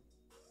will.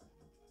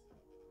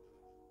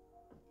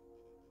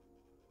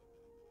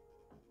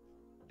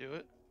 Do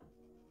it.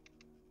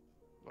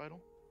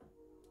 Vital.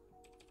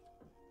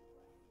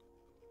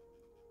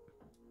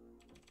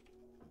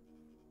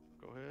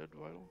 Go ahead,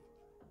 Vital.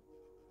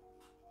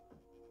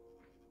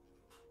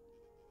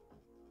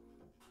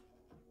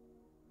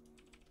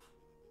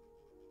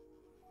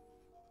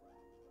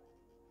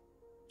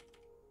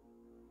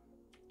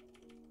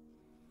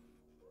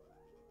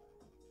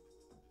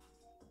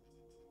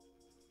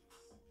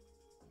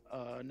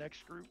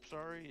 Next group,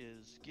 sorry,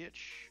 is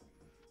Gitch,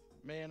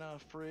 Mana,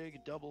 Frigg,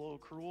 Double O,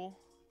 Cruel.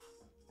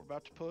 We're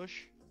about to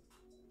push.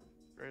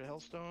 Great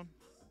Hellstone.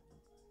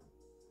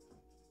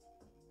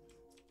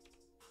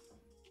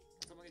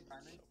 Someone get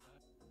diamond?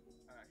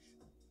 Alright.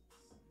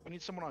 We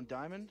need someone on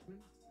Diamond.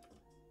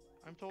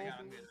 I'm told.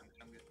 I'm good.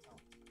 I'm good. Oh.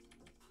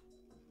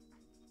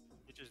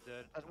 He just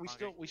dead.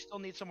 We still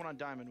need someone on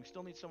Diamond. We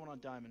still need someone on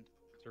Diamond.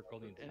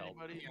 Circle needs help.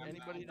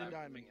 Anybody to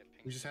Diamond.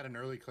 We just had an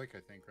early click, I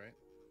think, right?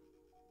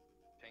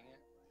 Ping it.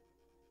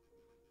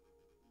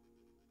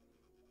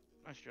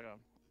 Nice job.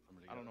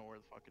 I don't know where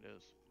the fuck it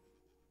is.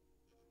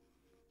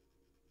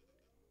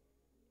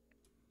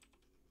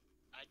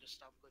 I just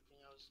stopped clicking.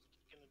 I was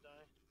gonna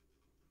die.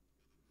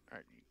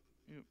 Alright,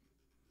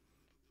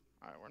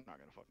 Alright, we're not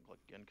gonna fucking click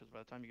again, because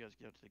by the time you guys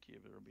get up to the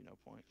cube, there will be no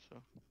point,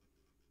 so.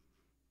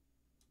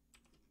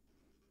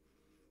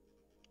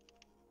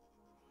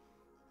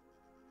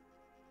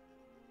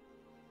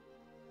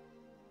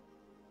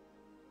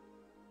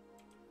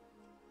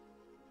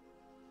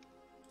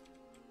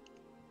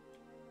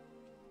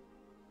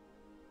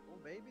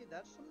 baby.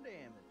 That's some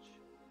damage.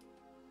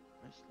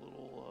 Nice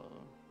little,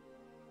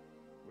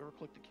 whoever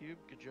clicked the cube,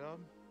 good job.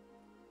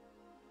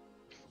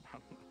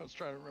 I was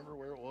trying to remember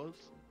where it was.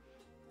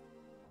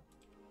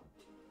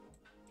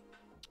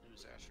 It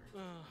was Asher.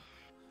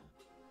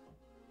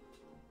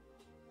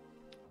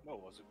 No, it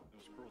wasn't. It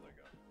was Gruul that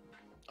got it.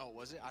 Oh,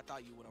 was it? I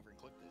thought you went over and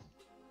clicked it.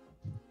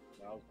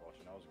 No, I was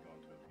watching. I was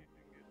going to if you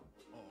didn't get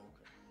it. Oh,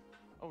 okay.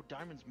 Oh,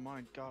 Diamond's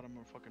mine. God, I'm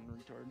a fucking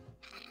retard.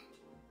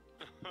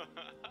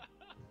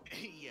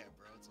 Yeah,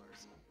 bro, it's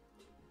ours.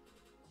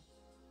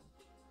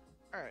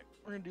 Alright,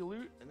 we're gonna do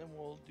loot, and then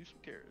we'll do some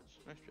carrots.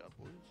 Nice job,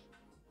 boys.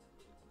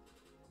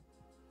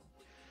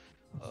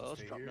 Let's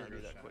Stay drop here down or and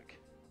do go that shack?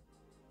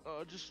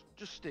 quick.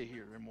 Just stay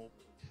here, and we'll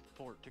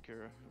port to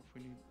Kara if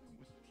we need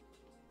with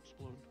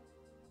explode.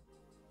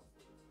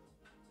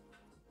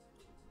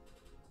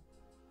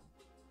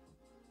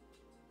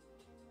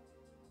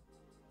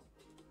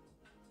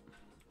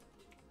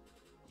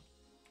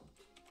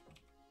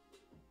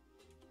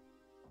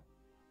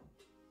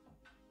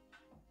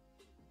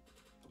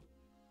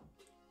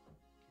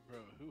 Bro,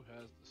 who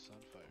has the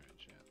Sunfire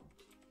enchant?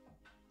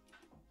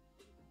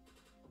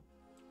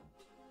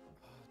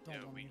 Don't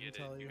Yeah, want we me to get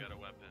tell it. You you. got a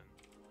weapon.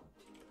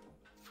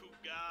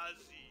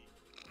 Fugazi.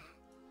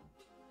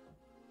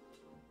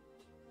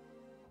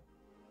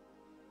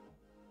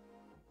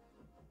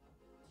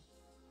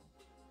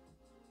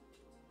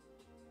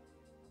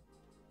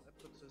 That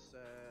puts us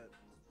at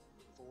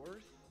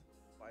 4th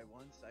by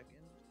 1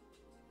 second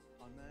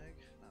on Mag.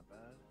 Not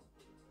bad.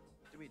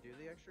 Did we do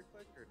the extra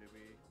click or did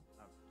we?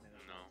 Oh,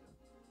 No.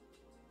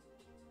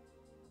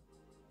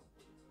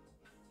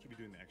 Should be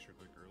doing the extra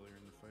click earlier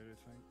in the fight, I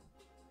think.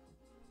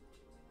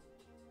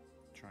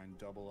 Try and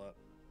double up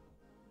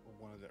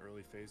one of the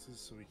early phases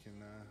so we can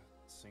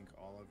sync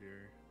all of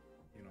your,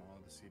 all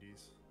the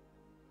CDs.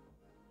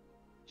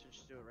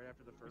 Just do it right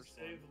after the We first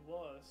save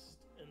one.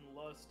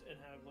 lust and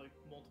have like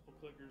multiple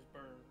clickers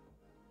burn.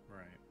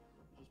 Right.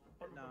 Just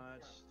Nah,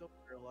 it's still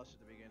better lust at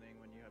the beginning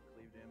when you have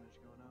cleave damage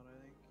going out, I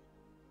think.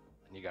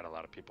 And you got a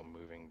lot of people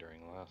moving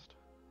during last.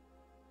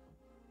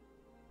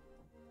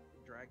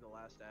 Drag the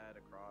last ad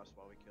across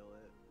while we kill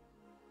it.